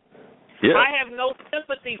dick. Yeah. I have no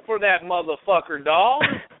sympathy for that motherfucker, dog.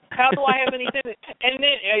 How do I have any sympathy? And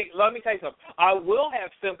then, hey, let me tell you something. I will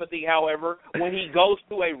have sympathy, however, when he goes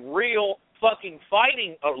to a real fucking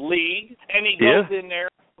fighting league and he goes in there.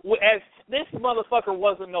 As this motherfucker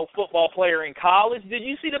wasn't no football player in college. Did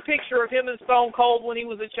you see the picture of him and Stone Cold when he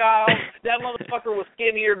was a child? That motherfucker was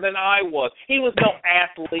skinnier than I was. He was no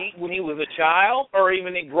athlete when he was a child or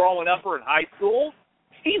even growing up or in high school.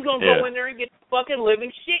 He's going to go in there and get fucking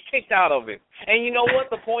living shit kicked out of him. And you know what?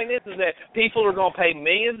 The point is that people are going to pay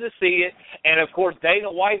millions to see it. And, of course, Dana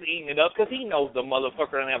White's eating it up because he knows the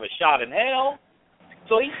motherfucker doesn't have a shot in hell.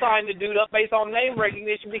 So he signed the dude up based on name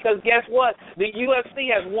recognition because guess what? The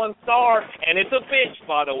UFC has one star, and it's a bitch,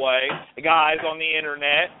 by the way, the guys on the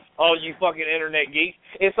Internet. Oh, you fucking Internet geeks.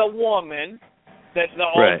 It's a woman that the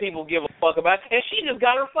old people give a fuck about, and she just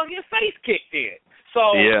got her fucking face kicked in.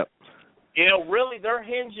 So... you know, really, they're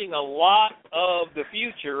hinging a lot of the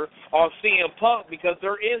future on CM Punk because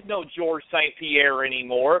there is no George St. Pierre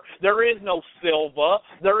anymore. There is no Silva.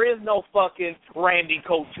 There is no fucking Randy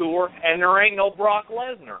Couture. And there ain't no Brock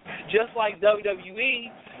Lesnar. Just like WWE,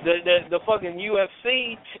 the fucking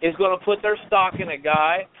UFC is going to put their stock in a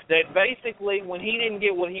guy that basically, when he didn't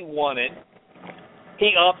get what he wanted,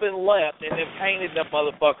 he up and left and then painted the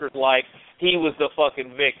motherfuckers like he was the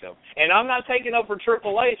fucking victim. And I'm not taking up for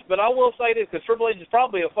Triple H, but I will say this, because Triple H is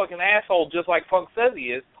probably a fucking asshole just like Punk says he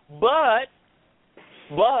is. But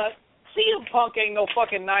CM Punk ain't no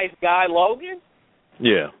fucking nice guy, Logan.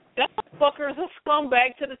 Yeah. That motherfucker is a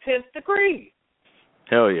scumbag to the 10th degree.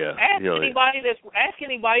 Hell yeah. Ask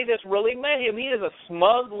anybody that's really met him. He is a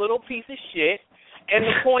smug little piece of shit. And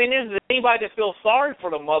the point is that anybody that feels sorry for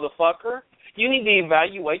the motherfucker, you need to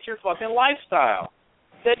evaluate your fucking lifestyle.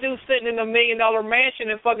 That dude's sitting in $1 million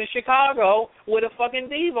mansion in fucking Chicago with a fucking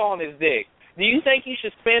diva on his dick. Do you think you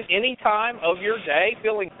should spend any time of your day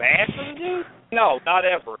feeling bad for the dude? No, not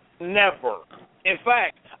ever. Never. In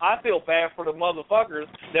fact, I feel bad for the motherfuckers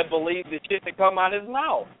that believe the shit that come out of his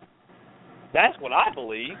mouth. That's what I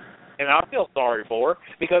believe, and I feel sorry for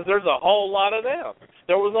because there's a whole lot of them.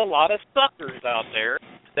 There was a lot of suckers out there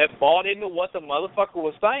that bought into what the motherfucker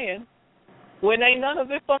was saying when ain't none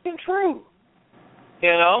of it fucking true. You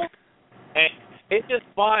know? And it's just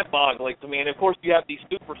mind-boggling to me. And, of course, you have these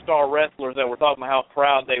superstar wrestlers that were talking about how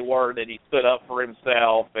proud they were that he stood up for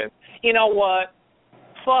himself. And you know what?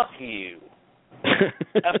 Fuck you.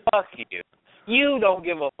 Fuck you. You don't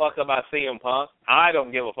give a fuck about CM Punk. I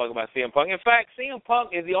don't give a fuck about CM Punk. In fact, CM Punk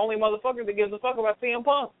is the only motherfucker that gives a fuck about CM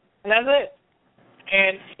Punk. And that's it.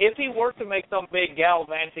 And if he were to make some big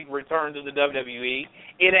galvanizing return to the WWE,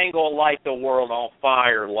 it ain't going to light the world on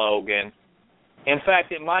fire, Logan. In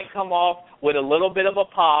fact, it might come off with a little bit of a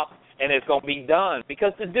pop, and it's going to be done.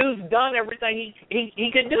 Because the dude's done everything he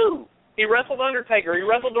could do. He wrestled Undertaker. He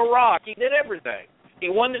wrestled The Rock. He did everything. He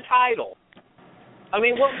won the title. I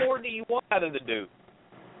mean, what more do you want out of the dude?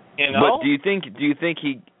 You know? But do you think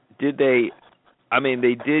he did they? I mean,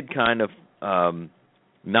 they did kind of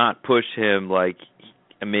not push him like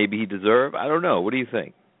maybe he deserved. I don't know. What do you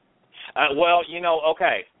think? Well, you know,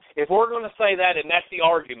 okay. If we're going to say that, and that's the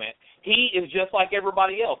argument, he is just like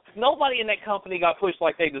everybody else. Nobody in that company got pushed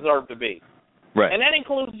like they deserve to be. Right. And that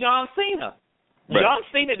includes John Cena. Right. John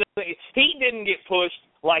Cena, he didn't get pushed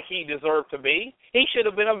like he deserved to be. He should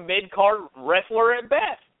have been a mid-card wrestler at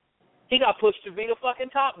best. He got pushed to be the fucking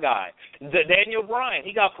top guy. Daniel Bryan,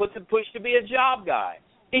 he got pushed to be a job guy.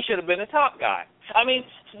 He should have been a top guy. I mean,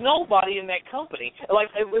 nobody in that company. Like,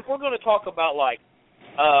 if we're going to talk about, like,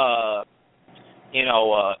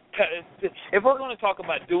 if we're going to talk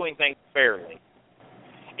about doing things fairly,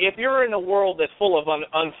 if you're in a world that's full of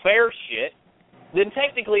unfair shit, then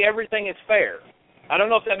technically everything is fair. I don't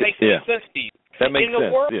know if that makes any sense to you. That makes sense,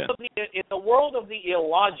 in the world of the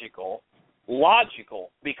illogical,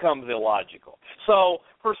 logical becomes illogical. So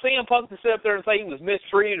for CM Punk to sit up there and say he was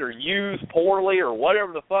mistreated or used poorly or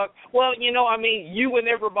whatever the fuck, well, you and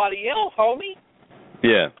everybody else, homie.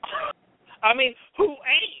 Yeah. I mean, who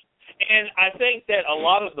ain't? And I think that a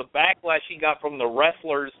lot of the backlash he got from the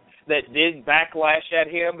wrestlers that did backlash at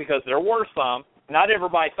him, because there were some, not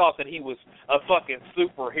everybody thought that he was a fucking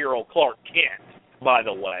superhero Clark Kent, by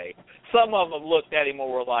the way. Some of them looked at him and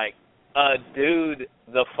were like, dude,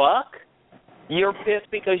 the fuck? You're pissed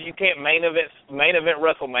because you can't main event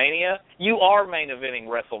WrestleMania? You are main eventing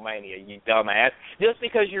WrestleMania, you dumbass. Just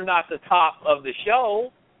because you're not the top of the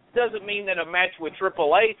show doesn't mean that a match with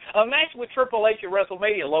Triple H at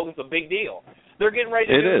WrestleMania, Logan's a big deal. They're getting ready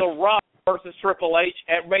to do The Rock versus Triple H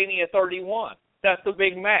at Mania 31. That's the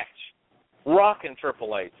big match. Rock and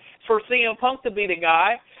Triple H. For CM Punk to be the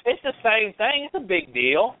guy, it's the same thing. It's a big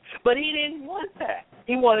deal. But he didn't want that.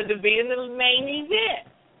 He wanted to be in the main event.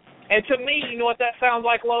 And to me, you know what that sounds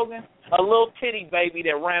like, Logan? A little titty baby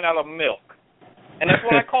that ran out of milk. And that's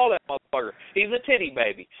what I call that motherfucker. He's a titty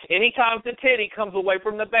baby. Anytime the titty comes away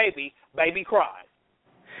from the baby, baby cries.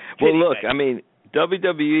 Well, look, baby. I mean,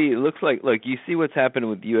 WWE, it looks like, look, you see what's happening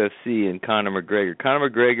with UFC and Conor McGregor. Conor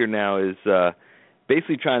McGregor now is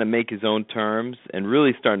basically trying to make his own terms and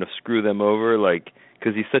really starting to screw them over, like,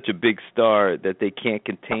 because he's such a big star that they can't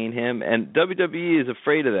contain him. And WWE is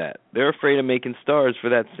afraid of that. They're afraid of making stars for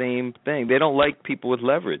that same thing. They don't like people with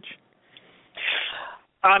leverage.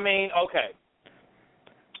 I mean, okay.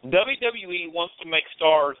 WWE wants to make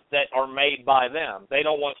stars that are made by them. They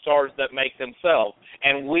don't want stars that make themselves.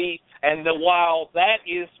 While that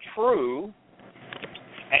is true,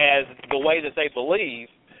 as the way that they believe,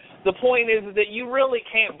 the point is that you really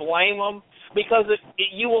can't blame them, because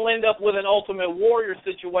you will end up with an Ultimate Warrior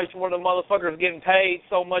situation where the motherfucker's getting paid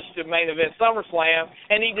so much to main event SummerSlam,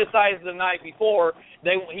 and he decides the night before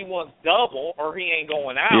he wants double or he ain't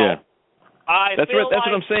going out. Yeah. That's what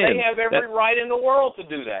I'm saying. They have every right in the world to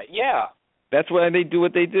do that. Yeah. That's why they do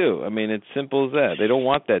what they do. I mean, it's simple as that. They don't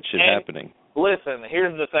want that shit happening. Listen,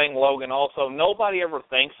 here's the thing, Logan, also. Nobody ever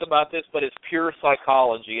thinks about this, but it's pure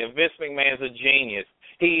psychology. And Vince McMahon's a genius.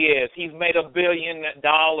 He is. He's made $1 billion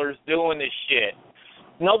doing this shit.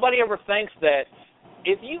 Nobody ever thinks that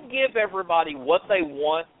if you give everybody what they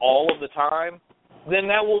want all of the time, then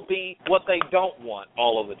that will be what they don't want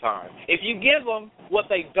all of the time. If you give them what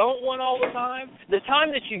they don't want all the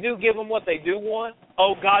time that you do give them what they do want,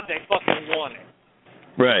 oh, God, they fucking want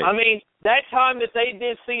it. Right. I mean, that time that they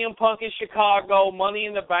did CM Punk in Chicago, Money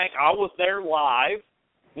in the Bank, I was there live.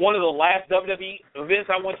 One of the last WWE events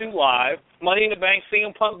I went to live, Money in the Bank,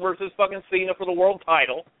 CM Punk versus fucking Cena for the world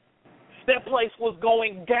title. That place was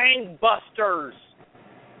going gangbusters.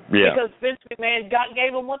 Yeah. Because Vince McMahon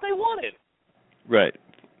gave them what they wanted. Right.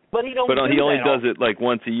 But he only does it like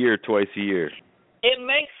once a year, twice a year. It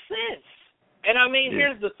makes sense. And I mean,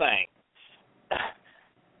 here's the thing.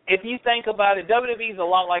 If you think about it, WWE's a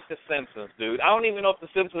lot like The Simpsons, dude. I don't even know if The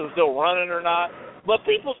Simpsons is still running or not, but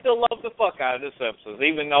people still love the fuck out of The Simpsons,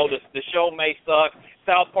 even though the show may suck,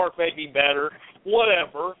 South Park may be better,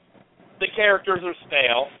 whatever. The characters are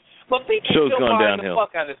stale, but people Show's still buying downhill. the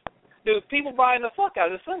fuck out of this. Dude, people buying the fuck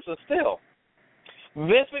out of The Simpsons still.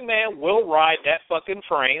 Vince McMahon will ride that fucking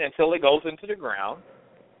train until it goes into the ground.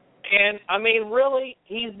 And, I mean, really,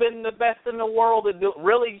 he's been the best in the world.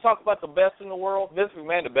 Really, you talk about the best in the world? Vince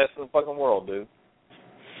McMahon, the best in the fucking world, dude.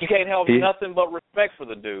 You can't have nothing but respect for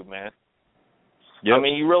the dude, man. Yep. I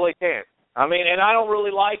mean, you really can't. I mean, and I don't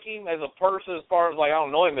really like him as a person as far as, like, I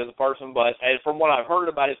don't know him as a person, but from what I've heard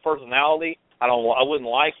about his personality, I wouldn't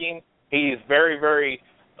like him. He's very, very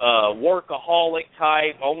workaholic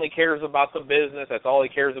type, only cares about the business. That's all he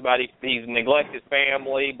cares about. He's neglected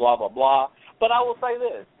family, blah, blah, blah. But I will say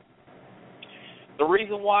this. The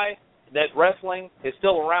reason why that wrestling is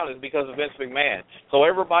still around is because of Vince McMahon. So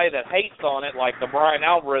everybody that hates on it, like the Brian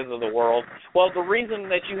Alvarez of the world, well, the reason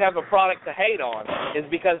that you have a product to hate on is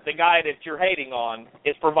because the guy that you're hating on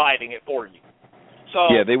is providing it for you.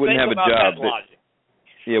 So yeah, they wouldn't have a job.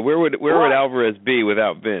 Where would Alvarez be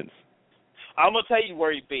without Vince? I'm going to tell you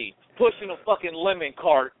where he'd be. Pushing a fucking lemon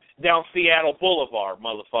cart down Seattle Boulevard,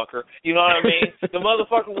 motherfucker. You know what I mean? The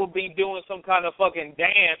motherfucker would be doing some kind of fucking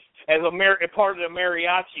dance as a part of the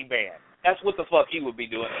mariachi band. That's what the fuck he would be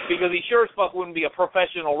doing, because he sure as fuck wouldn't be a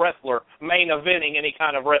professional wrestler main eventing any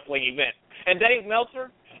kind of wrestling event. And Dave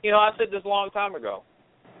Meltzer, you know, I said this a long time ago,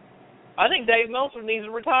 I think Dave Meltzer needs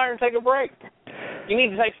to retire and take a break. You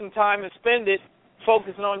need to take some time and spend it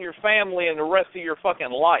focusing on your family and the rest of your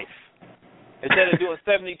fucking life, instead of doing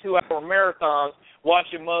 72-hour marathons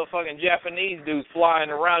watching motherfucking Japanese dudes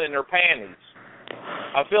flying around in their panties.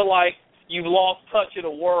 I feel like you've lost touch of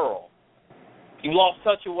the world. You've lost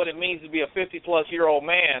touch of what it means to be a 50-plus-year-old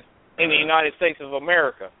man in the United States of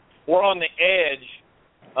America. We're on the edge.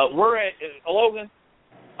 Logan,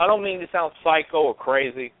 I don't mean to sound psycho or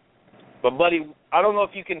crazy, but, buddy, I don't know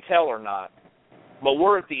if you can tell or not, but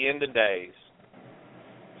we're at the end of days.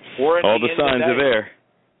 We're at all the signs are there.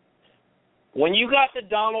 When you got the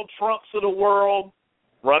Donald Trumps of the world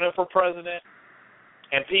running for president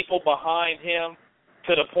and people behind him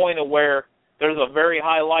to the point of where there's a very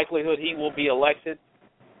high likelihood he will be elected.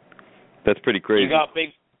 That's pretty crazy.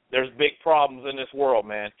 There's big problems in this world,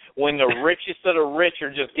 man. When the richest of the rich are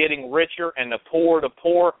just getting richer and the poor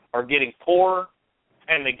are getting poorer,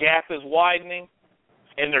 and the gap is widening,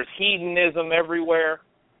 and there's hedonism everywhere,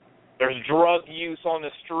 there's drug use on the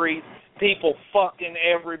streets, people fucking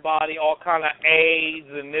everybody, all kind of AIDS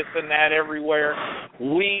and this and that everywhere.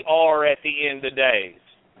 We are at the end of days.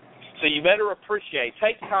 So you better appreciate,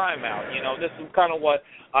 take time out. You know, this is kind of what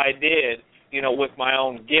I did, you know, with my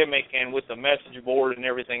own gimmick and with the message board and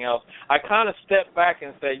everything else. I kind of stepped back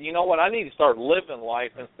and said, you know what, I need to start living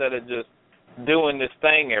life instead of just doing this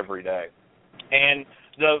thing every day. And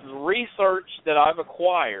the research that I've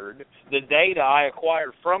acquired, the data I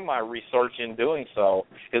acquired from my research in doing so,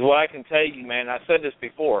 is what I can tell you, man. I said this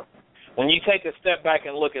before. When you take a step back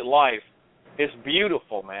and look at life, it's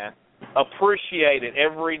beautiful, man. Appreciate it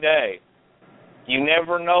every day. You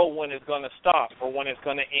never know when it's going to stop or when it's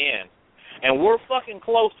going to end. And we're fucking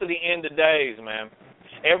close to the end of days, man.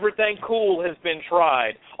 Everything cool has been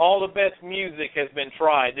tried. All the best music has been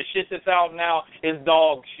tried. The shit that's out now is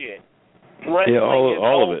dog shit. Wrestling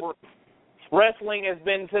all of it. Wrestling has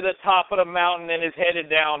been to the top of the mountain and is headed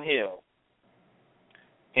downhill.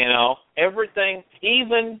 You know, everything,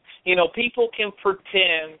 even, you know, people can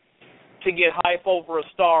pretend to get hype over a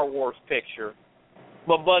Star Wars picture.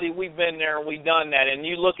 But, buddy, we've been there and we've done that. And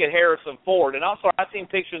you look at Harrison Ford, and I'm sorry, I've seen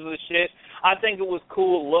pictures of the shit. I think it was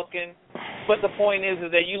cool looking. But the point is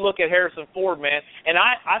that you look at Harrison Ford, man, and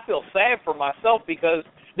I feel sad for myself because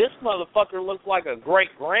this motherfucker looks like a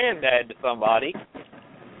great-granddad to somebody.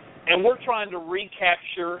 And we're trying to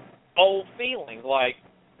recapture old feelings. Like,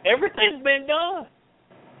 everything's been done.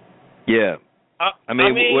 Yeah. I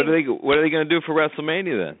mean, what are they going to do for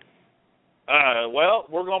WrestleMania then? Well,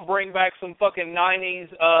 we're going to bring back some fucking 90s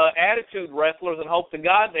attitude wrestlers and hope to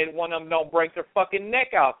God that one of them don't break their fucking neck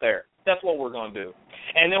out there. That's what we're going to do.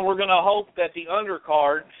 And then we're going to hope that the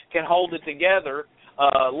undercard can hold it together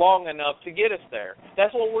long enough to get us there.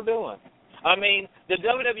 That's what we're doing. I mean, the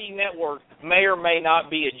WWE Network may or may not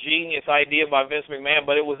be a genius idea by Vince McMahon,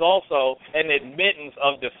 but it was also an admittance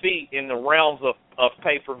of defeat in the realms of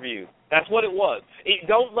pay-per-view. That's what it was.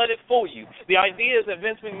 Don't let it fool you. The idea is that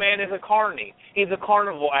Vince McMahon is a carny. He's a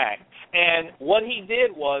carnival act. And what he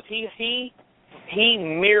did was he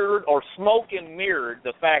mirrored or smoke and mirrored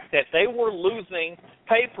the fact that they were losing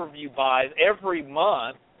pay-per-view buys every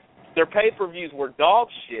month. Their pay-per-views were dog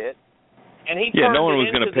shit. And he turned no one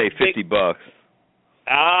was going to pay $50.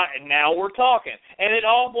 And now we're talking. And it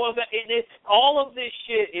all boils down. All of this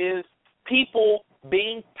shit is people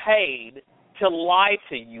being paid to lie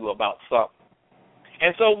to you about something.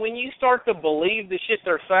 And so when you start to believe the shit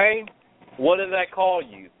they're saying, what does that call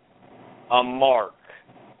you? A mark.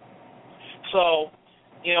 So,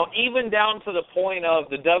 you know, even down to the point of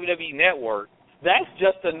the WWE Network, that's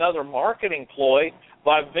just another marketing ploy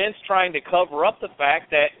by Vince trying to cover up the fact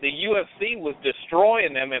that the UFC was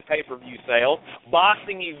destroying them in pay-per-view sales,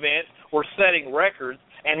 boxing events were setting records,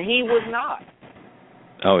 and he was not.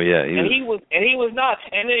 Oh yeah, he was not.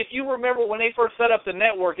 And if you remember when they first set up the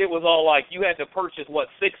network, it was all like you had to purchase 6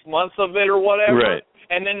 months of it or whatever. Right.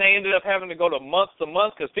 And then they ended up having to go to month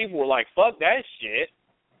because people were like, "Fuck that shit,"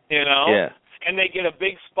 you know. Yeah. And they get a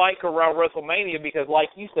big spike around WrestleMania because, like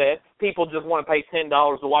you said, people just want to pay $10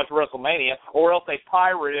 to watch WrestleMania, or else they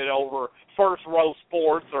pirate it over First Row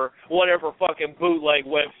Sports or whatever fucking bootleg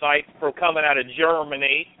website from coming out of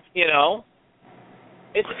Germany, you know.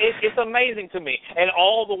 It's amazing to me. And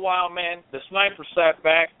all the while, man, the Sniper sat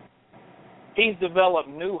back. He's developed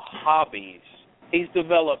new hobbies. He's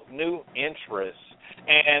developed new interests.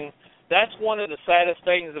 And that's one of the saddest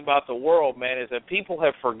things about the world, man, is that people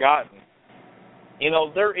have forgotten. You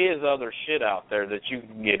know, there is other shit out there that you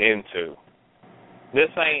can get into. This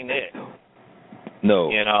ain't it.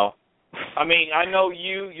 No. You know? I mean, I know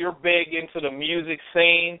you're big into the music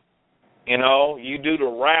scene. You know, you do the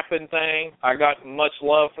rapping thing. I got much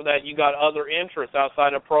love for that. You got other interests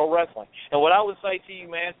outside of pro wrestling. And what I would say to you,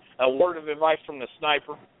 man, a word of advice from the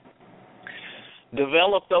sniper,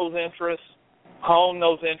 develop those interests, hone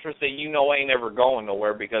those interests that you know ain't ever going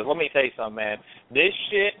nowhere. Because let me tell you something, man, this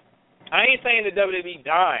shit, I ain't saying the WWE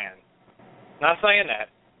dying. Not saying that.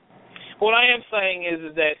 What I am saying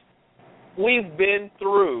is that we've been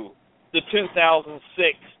through the 2006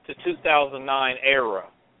 to 2009 era.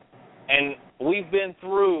 And we've been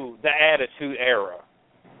through the Attitude Era.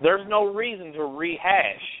 There's no reason to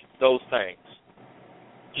rehash those things.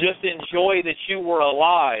 Just enjoy that you were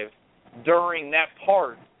alive during that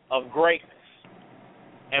part of greatness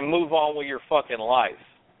and move on with your fucking life.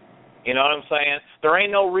 You know what I'm saying? There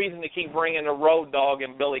ain't no reason to keep bringing the Road Dogg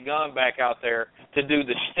and Billy Gunn back out there to do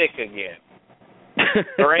the shtick again.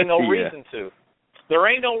 There ain't no reason to. There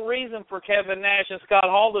ain't no reason for Kevin Nash and Scott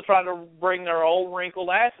Hall to try to bring their old wrinkled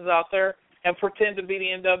asses out there and pretend to be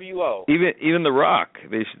the NWO. Even The Rock,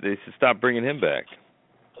 they should stop bringing him back.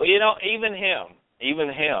 You know, even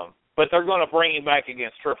him. But they're going to bring him back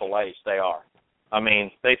against Triple H. They are. I mean,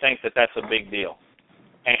 they think that that's a big deal.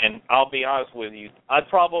 And I'll be honest with you, I'd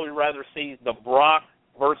probably rather see the Brock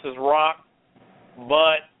versus Rock,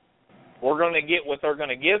 but we're going to get what they're going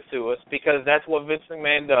to give to us because that's what Vince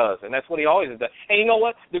McMahon does, and that's what he always does. And you know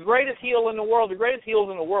what? The greatest heel in the world, the greatest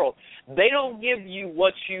heels in the world, they don't give you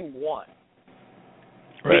what you want.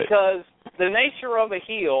 Right. Because the nature of a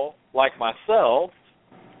heel, like myself,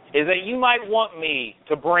 is that you might want me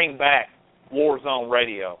to bring back Warzone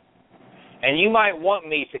Radio, and you might want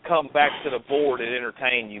me to come back to the board and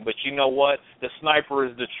entertain you, but you know what? The sniper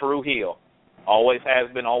is the true heel. Always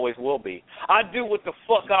has been, always will be. I do what the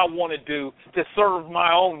fuck I want to do to serve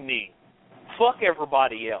my own need. Fuck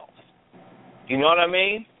everybody else. You know what I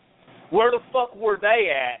mean? Where the fuck were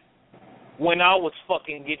they at when I was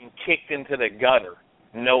fucking getting kicked into the gutter?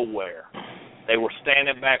 Nowhere. They were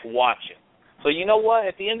standing back watching. So you know what?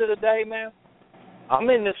 At the end of the day, man, I'm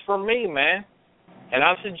in this for me, man. And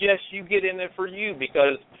I suggest you get in it for you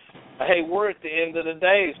because, hey, we're at the end of the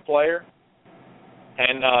days, player.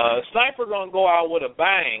 And Sniper going to go out with a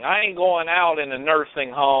bang. I ain't going out in a nursing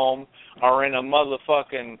home or in a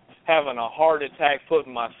motherfucking having a heart attack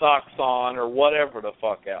putting my socks on or whatever the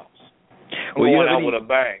fuck else. I'm going out with a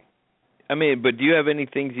bang. I mean, but do you have any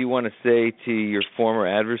things you want to say to your former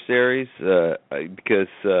adversaries? Because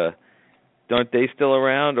aren't they still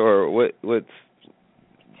around? Or what's...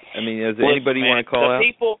 I mean, is there anybody you want to call out?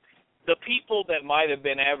 The people that might have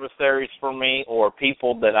been adversaries for me or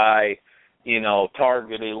people that I...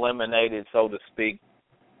 target eliminated, so to speak,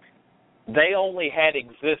 they only had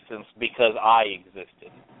existence because I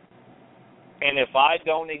existed. And if I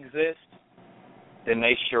don't exist, then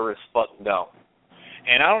they sure as fuck don't.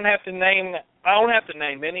 And I don't have to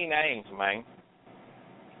name any names, man.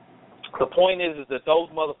 The point is that those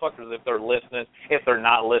motherfuckers, if they're listening, if they're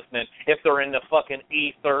not listening, if they're in the fucking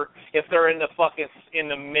ether, if they're in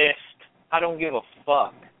the mist, I don't give a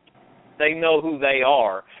fuck. They know who they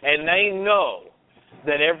are, and they know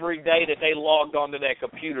that every day that they logged onto that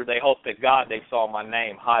computer, they hope to God they saw my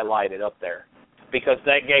name highlighted up there because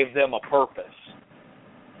that gave them a purpose.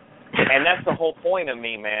 And that's the whole point of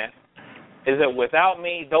me, man, is that without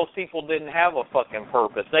me, those people didn't have a fucking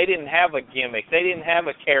purpose. They didn't have a gimmick. They didn't have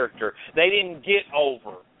a character. They didn't get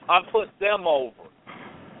over. I put them over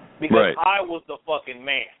because I was the fucking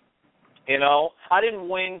man. You know, I didn't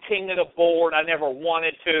win King of the Board. I never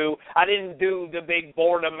wanted to. I didn't do the big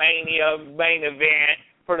Board-a-Mania main event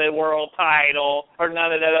for the world title or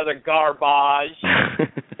none of that other garbage.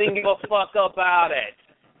 Didn't give a fuck about it.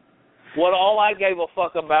 What all I gave a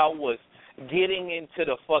fuck about was getting into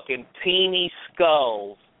the fucking teeny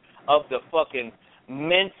skulls of the fucking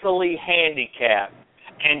mentally handicapped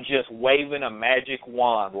and just waving a magic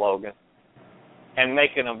wand, Logan, and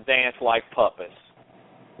making them dance like puppets.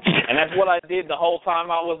 And that's what I did the whole time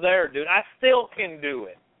I was there, dude. I still can do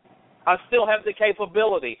it. I still have the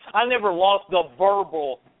capability. I never lost the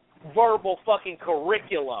verbal fucking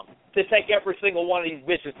curriculum to take every single one of these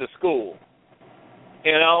bitches to school.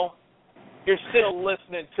 You know? You're still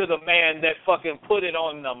listening to the man that fucking put it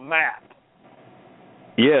on the map.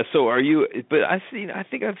 Yeah, so are you, but I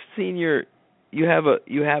think I've seen you have a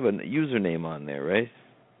username on there, right?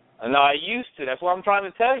 No, I used to. That's what I'm trying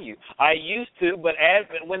to tell you. I used to, but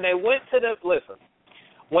when they went to the, listen,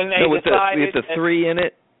 when they decided... with the 3 in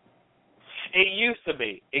it? It used to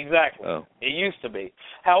be, exactly. Oh. It used to be.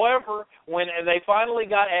 However, when they finally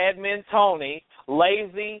got admin Tony,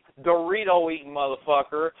 lazy, Dorito-eating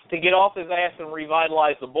motherfucker, to get off his ass and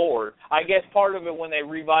revitalize the board, I guess part of it when they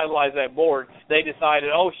revitalized that board, they decided,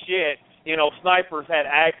 oh, shit, you know, snipers had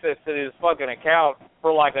access to his fucking account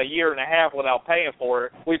for like a year and a half without paying for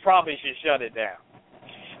it. We probably should shut it down.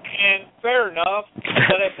 And fair enough.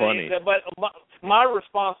 That's funny. But my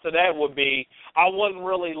response to that would be, I wasn't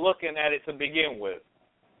really looking at it to begin with.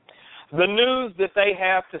 The news that they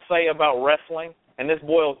have to say about wrestling, and this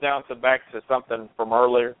boils down to back to something from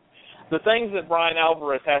earlier, the things that Brian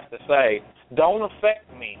Alvarez has to say don't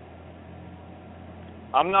affect me.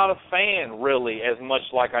 I'm not a fan, really, as much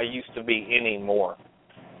like I used to be anymore.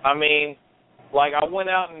 I mean, like I went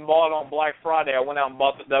out and bought on Black Friday, I went out and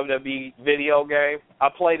bought the WWE video game. I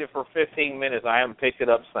played it for 15 minutes. I haven't picked it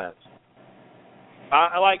up since.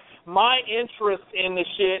 My interest in the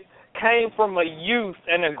shit came from a youth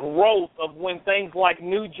and a growth of when things like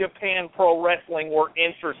New Japan Pro Wrestling were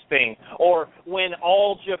interesting, or when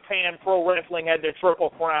All Japan Pro Wrestling had their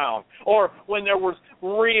Triple Crown, or when there was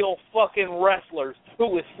real fucking wrestlers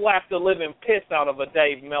who would slap the living piss out of a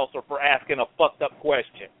Dave Meltzer for asking a fucked up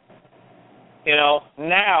question. You know,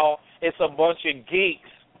 now it's a bunch of geeks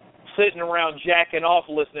sitting around jacking off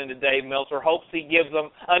listening to Dave Meltzer, hopes he gives them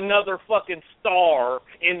another fucking star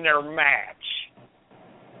in their match.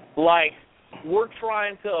 Like, we're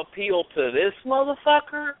trying to appeal to this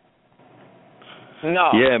motherfucker?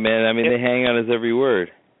 No. Yeah, man, I mean, they hang on his every word.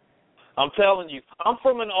 I'm telling you, I'm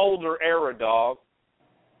from an older era, dog.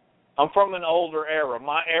 I'm from an older era.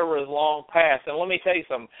 My era is long past. And let me tell you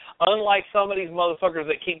something. Unlike some of these motherfuckers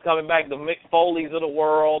that keep coming back, the Mick Foleys of the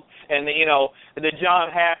world and, the John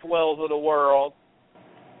Hathwells of the world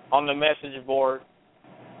on the message board,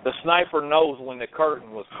 the sniper knows when the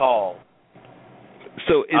curtain was called.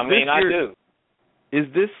 So I do. Is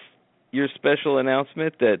this your special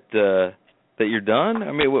announcement that you're done?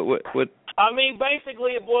 I mean, what? I mean,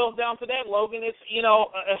 basically, it boils down to that, Logan. It's,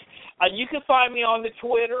 you can find me on the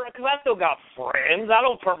Twitter, because I still got friends. I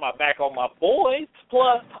don't turn my back on my boys.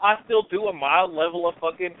 Plus, I still do a mild level of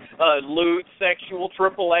fucking lewd, sexual,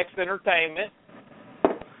 XXX entertainment.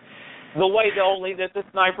 The way only that the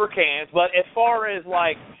sniper can. But as far as,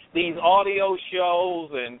 like, these audio shows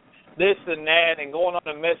and this and that and going on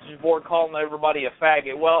the message board calling everybody a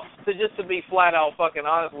faggot, well, to be flat out fucking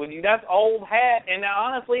honest with you, that's old hat, and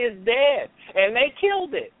honestly it's dead. And they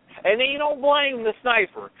killed it. And then you don't blame the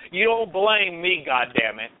sniper. You don't blame me,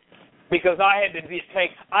 goddammit, because I had to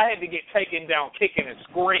get taken down kicking and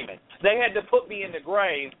screaming. They had to put me in the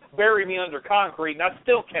grave, bury me under concrete, and I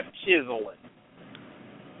still kept chiseling.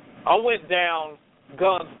 I went down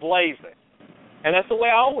guns blazing. And that's the way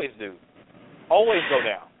I always do. Always go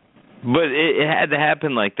down. But it had to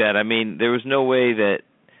happen like that. I mean, there was no way that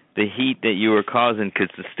the heat that you were causing could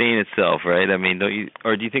sustain itself, right? I mean, do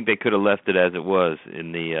you think they could have left it as it was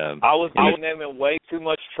in the? I was getting them in way too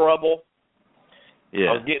much trouble. Yeah.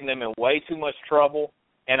 I was getting them in way too much trouble,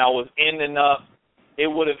 and I was ending up. It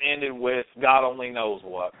would have ended with God only knows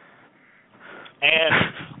what.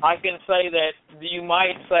 And I can say that you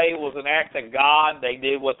might say it was an act of God. They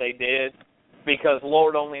did what they did. Because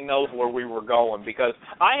Lord only knows where we were going. Because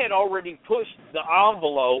I had already pushed the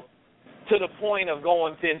envelope to the point of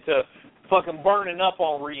going into fucking burning up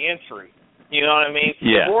on re-entry. You know what I mean?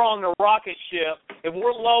 Yeah. If we're on the rocket ship, if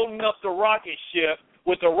we're loading up the rocket ship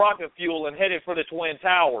with the rocket fuel and headed for the Twin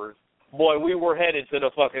Towers, boy, we were headed to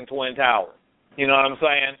the fucking Twin Towers. You know what I'm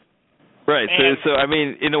saying? Right. So I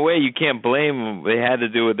mean, in a way, you can't blame them. They had to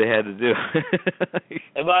do what they had to do.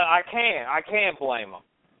 But I can't blame them.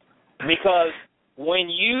 Because when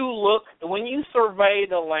you survey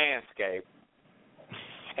the landscape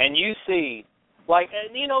and you see, like,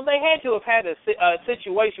 they had to have had a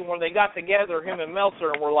situation where they got together, him and Meltzer,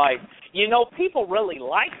 and were like, people really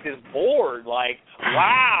like this board. Like,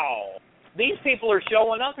 wow, these people are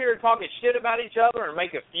showing up here talking shit about each other and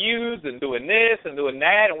making feuds and doing this and doing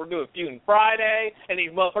that, and we're doing Feuding Friday, and these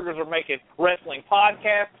motherfuckers are making wrestling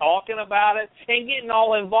podcasts talking about it and getting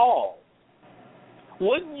all involved.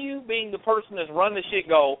 Wouldn't you, being the person that's run the shit,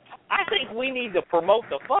 go, I think we need to promote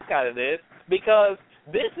the fuck out of this because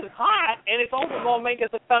this is hot and it's only going to make us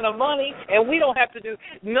a ton of money and we don't have to do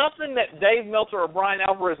nothing that Dave Meltzer or Brian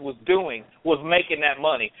Alvarez was doing was making that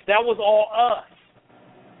money. That was all us.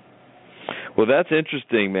 Well, that's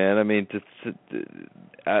interesting, man. I mean,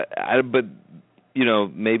 but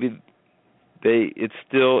maybe is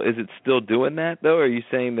it still doing that though? Or are you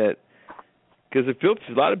saying that because it feels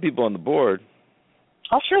a lot of people on the board?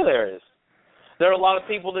 I'm sure there is. There are a lot of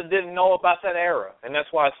people that didn't know about that era, and that's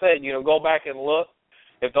why I said, go back and look.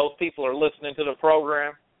 if those people are listening to the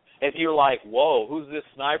program, if you're like, whoa, who's this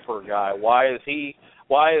sniper guy? Why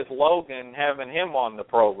is Logan having him on the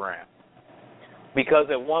program? Because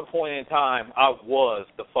at one point in time, I was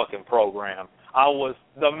the fucking program. I was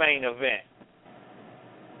the main event.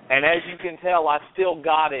 And as you can tell, I still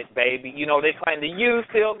got it, baby. You know, they claim that you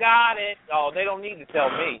still got it. Oh, they don't need to tell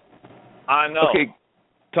me. I know. Okay,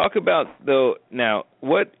 talk about, though, now,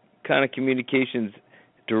 what kind of communications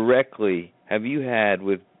directly have you had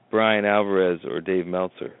with Brian Alvarez or Dave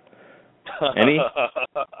Meltzer? Any?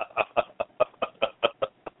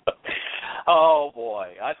 Oh, boy.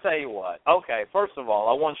 I tell you what. Okay, first of all,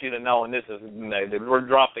 I want you to know, and this is, we're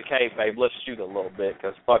drop the kayfabe, let's shoot a little bit,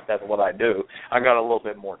 because fuck, that's what I do. I got a little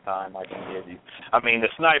bit more time I can give you. I mean, the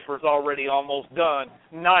sniper's already almost done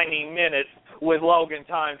 90 minutes with Logan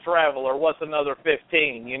Time Traveler. What's another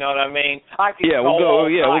 15? You know what I mean?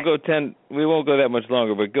 We'll go 10. We won't go that much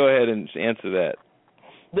longer, but go ahead and answer that.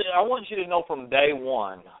 I want you to know from day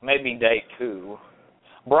one, maybe day two,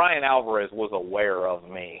 Brian Alvarez was aware of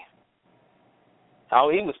me. Oh,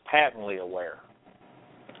 he was patently aware.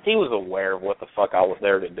 He was aware of what the fuck I was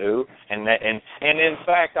there to do, and in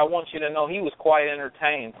fact, I want you to know he was quite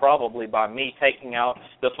entertained, probably by me taking out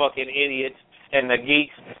the fucking idiots and the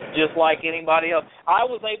geeks, just like anybody else. I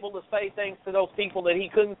was able to say things to those people that he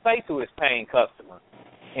couldn't say to his paying customer.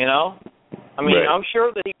 You know, I mean, right. I'm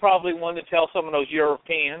sure that he probably wanted to tell some of those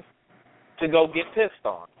Europeans to go get pissed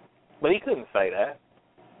on, but he couldn't say that.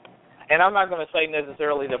 And I'm not going to say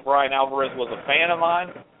necessarily that Brian Alvarez was a fan of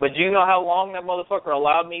mine, but do you know how long that motherfucker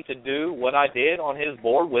allowed me to do what I did on his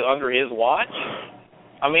board under his watch?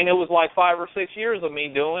 I mean, it was like 5 or 6 years of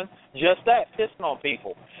me doing just that, pissing on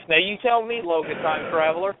people. Now, you tell me, Logan Time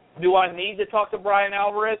Traveler, do I need to talk to Brian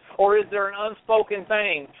Alvarez, or is there an unspoken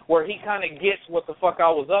thing where he kind of gets what the fuck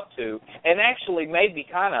I was up to and actually maybe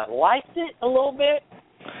kind of liked it a little bit?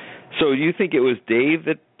 So you think it was Dave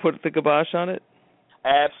that put the kibosh on it?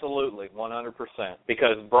 Absolutely, 100%.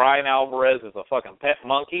 Because Brian Alvarez is a fucking pet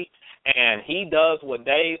monkey, and he does what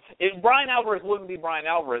Dave... Brian Alvarez wouldn't be Brian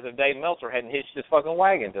Alvarez if Dave Meltzer hadn't hitched his fucking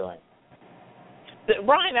wagon to him.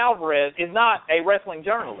 Brian Alvarez is not a wrestling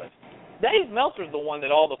journalist. Dave Meltzer's the one that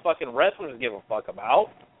all the fucking wrestlers give a fuck about.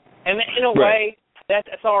 And in a way,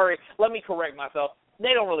 let me correct myself.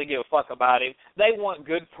 They don't really give a fuck about him. They want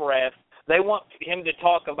good press. They want him to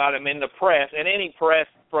talk about him in the press, and any press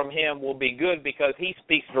from him will be good because he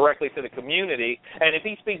speaks directly to the community. And if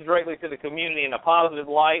he speaks directly to the community in a positive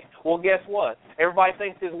light, well, guess what? Everybody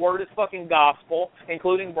thinks his word is fucking gospel,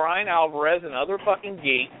 including Brian Alvarez and other fucking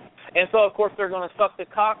geeks. And so, of course, they're going to suck the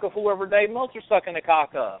cock of whoever Dave Meltzer's sucking the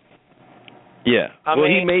cock of. Yeah.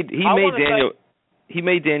 He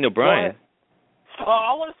made Daniel Bryan.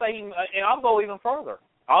 I want to say, and I'll go even further.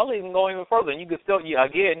 I'll even go even further, and you can you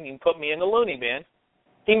can put me in the loony bin.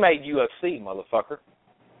 He made UFC, motherfucker.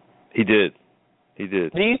 He did. Do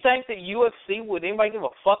you think that UFC, would anybody give a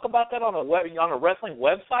fuck about that on a wrestling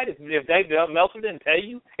website if Dave Meltzer didn't tell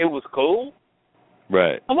you it was cool?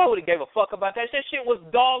 Right. Nobody would have gave a fuck about that. That shit was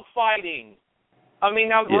dog fighting. I mean,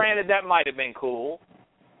 now granted, that might have been cool,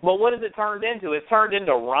 but what has it turned into? It turned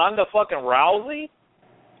into Ronda fucking Rousey?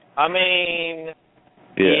 I mean,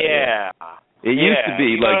 yeah. It used to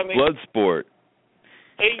be like blood sport.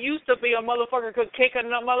 It used to be a motherfucker could kick a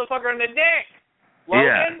motherfucker in the dick.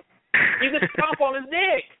 Logan, you could stomp on his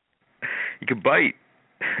dick. You could bite.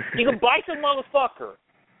 You could bite the motherfucker.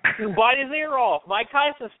 You can bite his ear off, Mike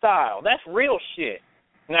Tyson style. That's real shit.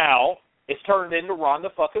 Now, it's turned into Ronda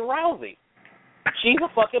fucking Rousey. She's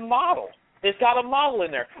a fucking model. It's got a model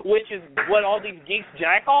in there, which is what all these geeks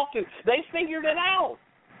jack off to. They figured it out.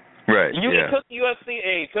 Right. It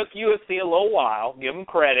took UFC a little while, give him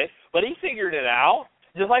credit, but he figured it out,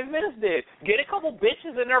 just like Vince did. Get a couple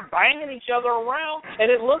bitches in there banging each other around, and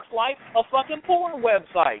it looks like a fucking porn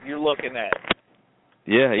website you're looking at.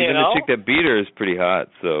 Yeah, even the chick that beat her is pretty hot,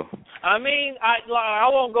 so. I mean, I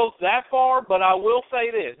won't go that far, but I will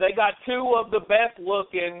say this. They got two of the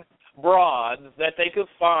best-looking broads that they could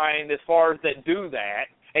find as far as that do that,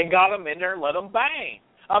 and got them in there and let them bang.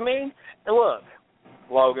 I mean, look,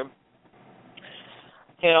 Logan,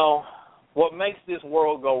 what makes this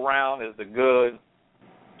world go round is the good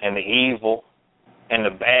and the evil and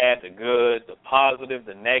the bad, the good, the positive,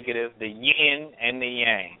 the negative, the yin and the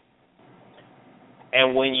yang.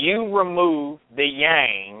 And when you remove the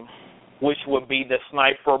yang, which would be the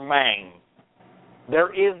sniper mang,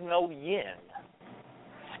 there is no yin.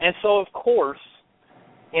 And so, of course,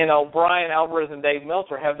 Brian Alvarez and Dave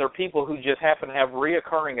Meltzer have their people who just happen to have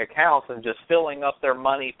reoccurring accounts and just filling up their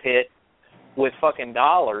money pit with fucking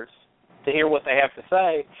dollars to hear what they have to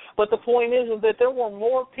say. But the point is that there were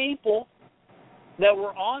more people that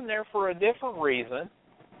were on there for a different reason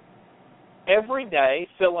every day,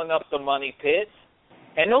 filling up the money pits,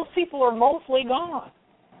 and those people are mostly gone.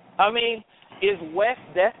 I mean, is West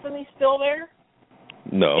Destiny still there?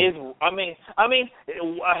 No.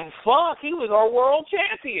 Fuck, he was our world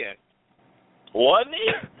champion, wasn't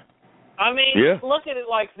he? I mean, yeah. Look at it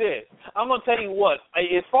like this. I'm going to tell you what,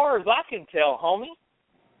 as far as I can tell, homie,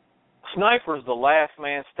 Sniper's the last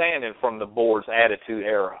man standing from the board's Attitude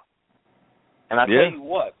Era. And I tell you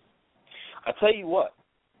what,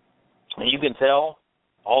 and you can tell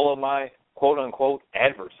all of my quote-unquote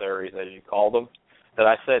adversaries, as you call them, that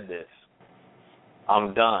I said this.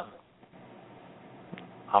 I'm done.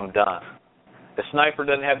 The Sniper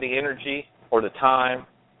doesn't have the energy or the time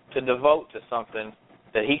to devote to something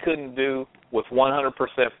that he couldn't do with 100%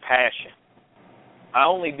 passion. I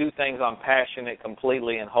only do things I'm passionate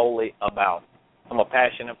completely and wholly about. I'm a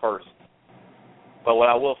passionate person. But what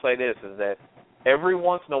I will say this is that every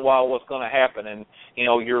once in a while what's going to happen, and,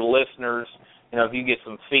 your listeners, if you get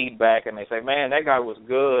some feedback and they say, man, that guy was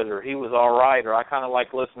good, or he was all right, or I kind of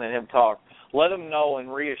like listening to him talk, let them know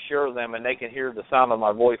and reassure them, and they can hear the sound of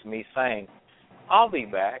my voice, me saying, I'll be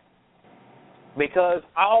back, because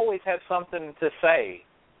I always have something to say.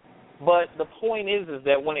 But the point is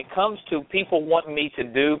that when it comes to people wanting me to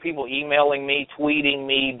do, people emailing me, tweeting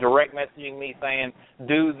me, direct messaging me saying,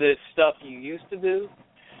 do this stuff you used to do,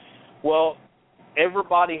 well,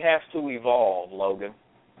 everybody has to evolve, Logan,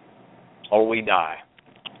 or we die.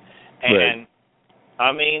 And,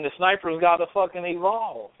 the Sniper's got to fucking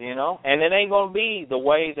evolve, And it ain't going to be the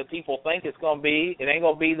way that people think it's going to be. It ain't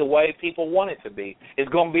going to be the way people want it to be. It's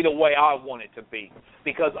going to be the way I want it to be,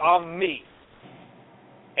 because I'm me.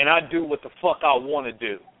 And I do what the fuck I want to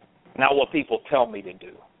do, not what people tell me to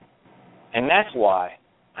do. And that's why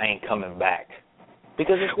I ain't coming back.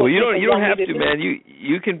 Because it's what you don't have to, man.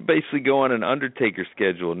 You can basically go on an Undertaker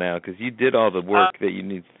schedule now, because you did all the work that you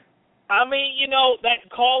need. That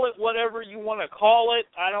call it whatever you want to call it.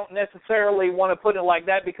 I don't necessarily want to put it like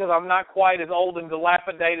that, because I'm not quite as old and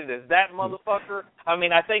dilapidated as that motherfucker. I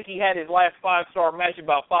think he had his last 5-star match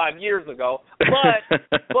about 5 years ago. But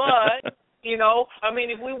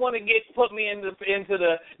if we want to put me into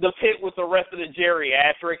the pit with the rest of the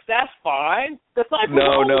geriatrics, that's fine. That's like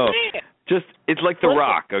no. Just, it's like The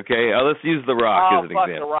Rock, okay? Let's use The Rock as an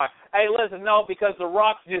example. The Rock. Hey, listen, no, because The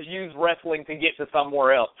Rock just used wrestling to get to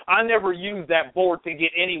somewhere else. I never used that board to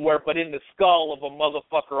get anywhere but in the skull of a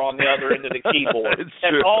motherfucker on the other end of the keyboard. That's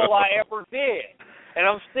true. All I ever did. And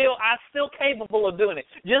I'm still capable of doing it.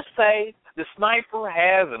 Just say the Sniper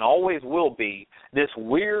has and always will be this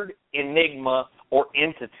weird enigma or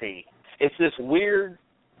entity. It's this weird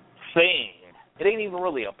thing. It ain't even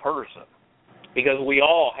really a person, because we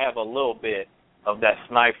all have a little bit of that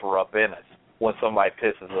Sniper up in us when somebody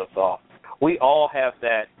pisses us off. We all have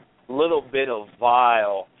that little bit of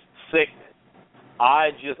vile sickness.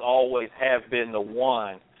 I just always have been the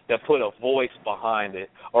one that put a voice behind it,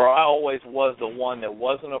 or I always was the one that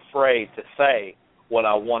wasn't afraid to say what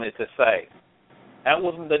I wanted to say. That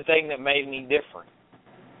wasn't the thing that made me different.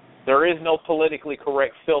 There is no politically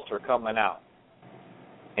correct filter coming out,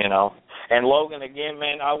 And Logan, again,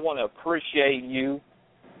 man, I want to appreciate you.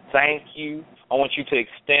 Thank you. I want you to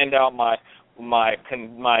extend out my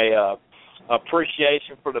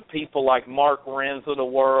appreciation for the people like Mark Renz of the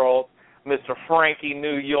world, Mr. Frankie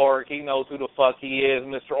New York, he knows who the fuck he is,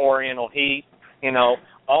 Mr. Oriental Heat,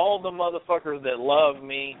 all the motherfuckers that love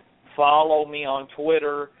me, follow me on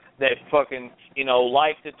Twitter, that fucking,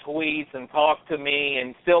 like the tweets and talk to me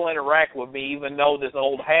and still interact with me, even though this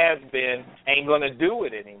old has-been ain't going to do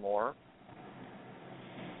it anymore.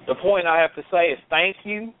 The point I have to say is thank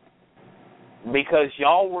you, because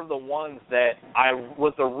y'all were the ones that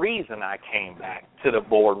was the reason I came back to the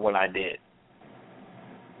board when I did.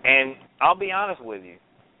 And I'll be honest with you,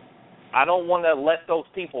 I don't want to let those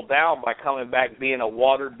people down by coming back being a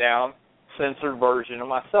watered-down, censored version of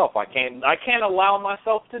myself. I can't allow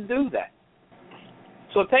myself to do that.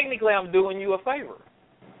 So technically I'm doing you a favor.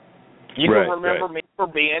 You can remember me for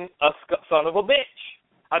being a son of a bitch.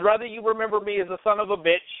 I'd rather you remember me as a son of a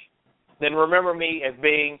bitch than remember me as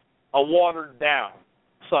being a watered-down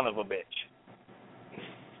son of a bitch.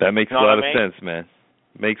 That makes a lot of sense, man.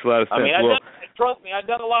 Makes a lot of sense. Trust me, I've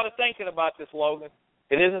done a lot of thinking about this, Logan.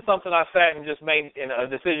 It isn't something I sat and just made a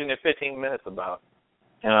decision in 15 minutes about,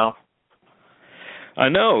 I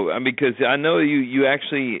know, because I know you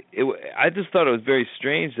actually, I just thought it was very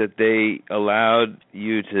strange that they allowed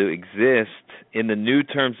you to exist in the new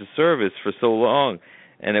terms of service for so long.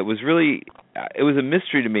 And it was a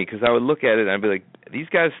mystery to me, because I would look at it and I'd be like, these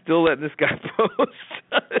guys still letting this guy post?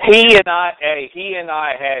 He and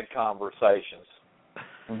I had conversations.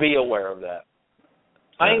 Be aware of that.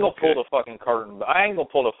 I ain't gonna pull the fucking curtain. I ain't gonna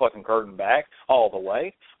pull the fucking curtain back all the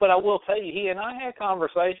way. But I will tell you, he and I had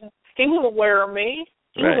conversations. He was aware of me.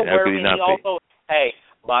 He was aware of me. He also, hey,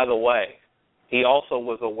 by the way, he also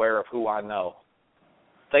was aware of who I know.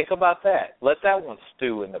 Think about that. Let that one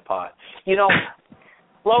stew in the pot. You know,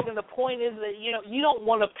 Logan, the point is that, you know, you don't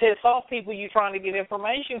want to piss off people you're trying to get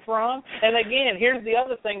information from. And again, here's the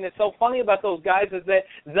other thing that's so funny about those guys is that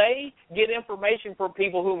they get information from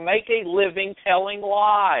people who make a living telling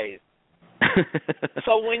lies.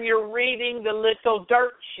 So when you're reading the little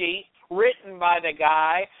dirt sheet written by the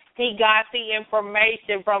guy, he got the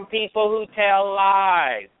information from people who tell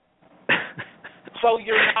lies. So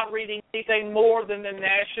you're not reading anything more than the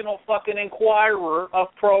National fucking Enquirer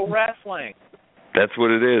of pro wrestling. That's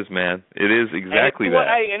what it is, man. It is exactly that.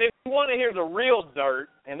 And if you want to hear the real dirt,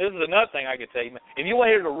 and this is another thing I can tell you, man, if you want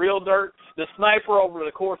to hear the real dirt, the Sniper over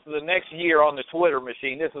the course of the next year on the Twitter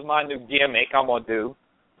machine, this is my new gimmick I'm going to do.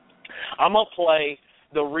 I'm going to play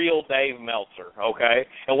the real Dave Meltzer, okay?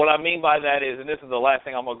 And what I mean by that is, and this is the last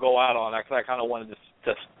thing I'm going to go out on, because I kind of wanted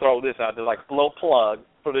to throw this out there, like a little plug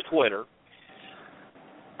for the Twitter.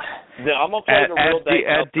 I'm going to play the real Dave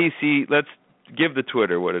Meltzer. At DC, let's give the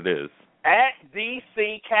Twitter what it is. At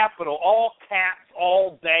DC Capital, all caps,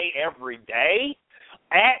 all day, every day.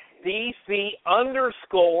 At DC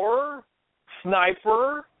 _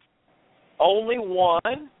 Sniper, only one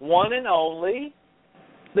and only.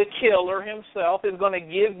 The killer himself is going to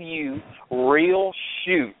give you real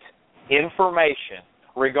shoot information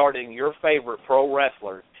regarding your favorite pro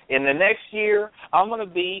wrestlers. In the next year, I'm going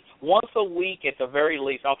to be once a week at the very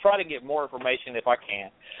least. I'll try to get more information if I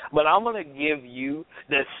can. But I'm going to give you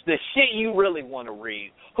the shit you really want to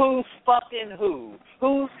read. Who's fucking who?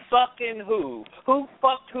 Who's fucking who? Who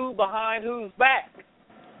fucked who behind whose back?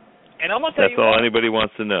 And I'm going to tell you that's all anybody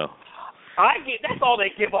wants to know. That's all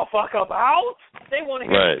they give a fuck about. They want to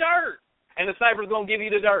hear the dirt. And the Sniper's going to give you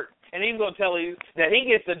the dirt. And he's going to tell you that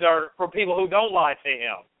he gets the dirt from people who don't lie to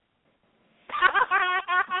him.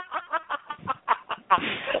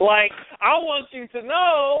 Like, I want you to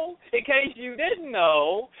know, in case you didn't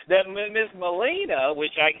know, that Miss Melina,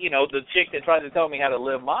 the chick that tried to tell me how to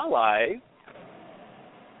live my life,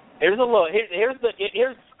 here's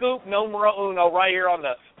scoop numero uno right here on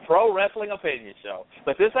the Pro Wrestling Opinion Show.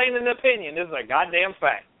 But this ain't an opinion, this is a goddamn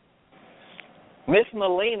fact. Miss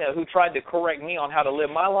Melina, who tried to correct me on how to live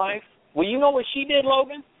my life, well, you know what she did,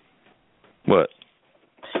 Logan? What?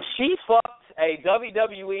 She fucked a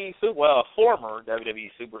former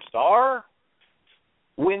WWE superstar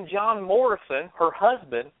when John Morrison, her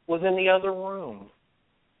husband, was in the other room.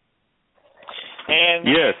 And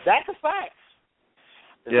that's a fact.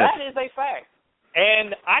 Yes. That is a fact.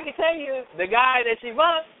 And I can tell you, the guy that she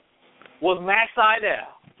fucked was Matt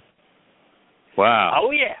Sydal. Wow.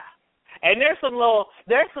 Oh, yeah. And there's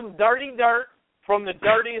some dirty dirt from the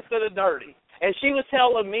dirtiest of the dirty. And she was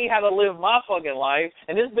telling me how to live my fucking life,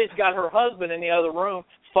 and this bitch got her husband in the other room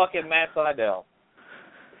fucking Matt Sydal.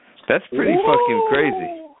 That's pretty fucking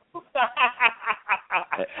crazy.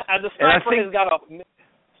 And the Sniper has got a...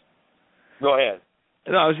 Go ahead.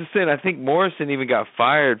 No, I was just saying, I think Morrison even got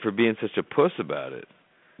fired for being such a puss about it.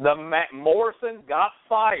 Morrison got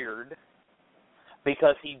fired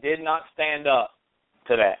because he did not stand up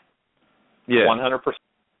to that. Yeah. 100%.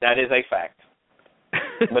 That is a fact.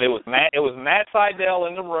 But it was Matt Sydal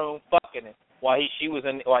in the room fucking it while he was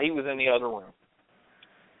in the other room.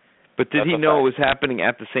 But did he know it was happening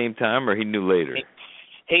at the same time, or he knew later?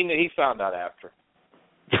 He knew. He found out after.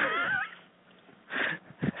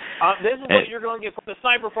 This is what you're going to get from the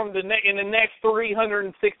Sniper in the next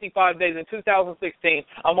 365 days. In 2016,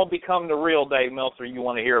 I'm going to become the real Dave Meltzer you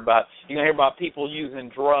want to hear about. You're going to hear about people using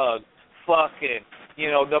drugs, fucking,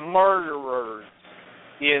 the murderers,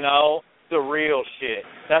 the real shit.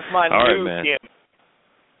 That's my new gimmick.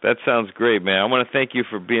 That sounds great, man. I want to thank you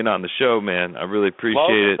for being on the show, man. I really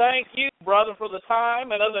appreciate it. Thank you, brother, for the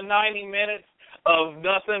time. Another 90 minutes of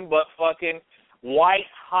nothing but fucking white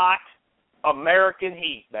hot American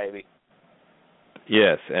heat, baby.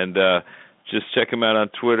 Yes, and just check him out on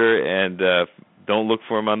Twitter, and don't look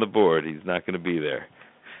for him on the board. He's not going to be there.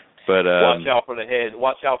 But watch out for the head.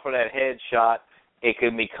 Watch out for that headshot. It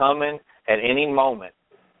could be coming at any moment.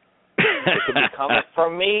 It could be coming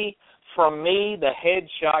from me. From me, the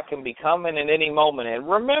headshot can be coming at any moment. And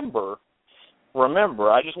remember,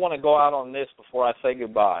 I just want to go out on this before I say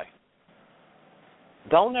goodbye.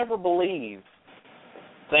 Don't ever believe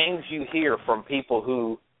things you hear from people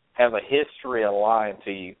who have a history of lying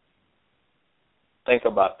to you. Think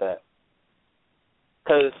about that.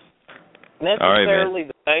 Because necessarily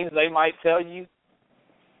the things they might tell you,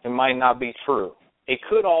 it might not be true. it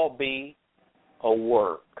could all be a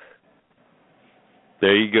work.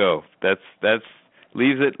 There you go. That's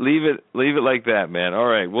leave it like that, man. All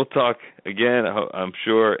right, we'll talk again, I'm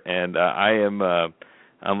sure, and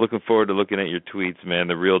I'm looking forward to looking at your tweets, man.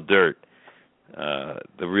 The real dirt,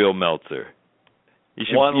 the real Meltzer. You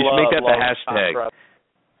should make that the hashtag.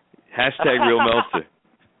 Hashtag real Meltzer.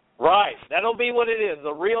 Right, that'll be what it is.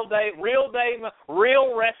 The real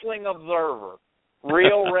wrestling observer.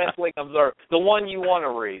 Real wrestling observer. The one you want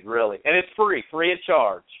to read, really, and it's free of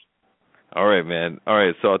charge. All right, man. All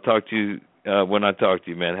right, so I'll talk to you when I talk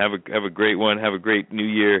to you, man. Have a great one. Have a great New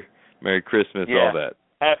Year. Merry Christmas, all that.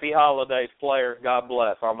 Happy holidays, player. God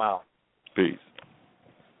bless. I'm out. Peace.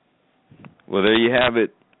 Well, there you have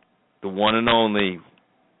it. The one and only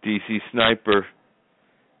DC Sniper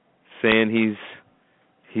saying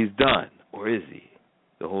he's done, or is he?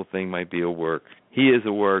 The whole thing might be a work. He is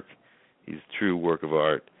a work. He's a true work of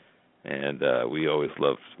art, and we always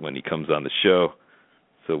love when he comes on the show.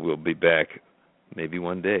 So we'll be back maybe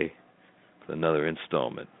one day with another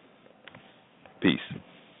installment. Peace.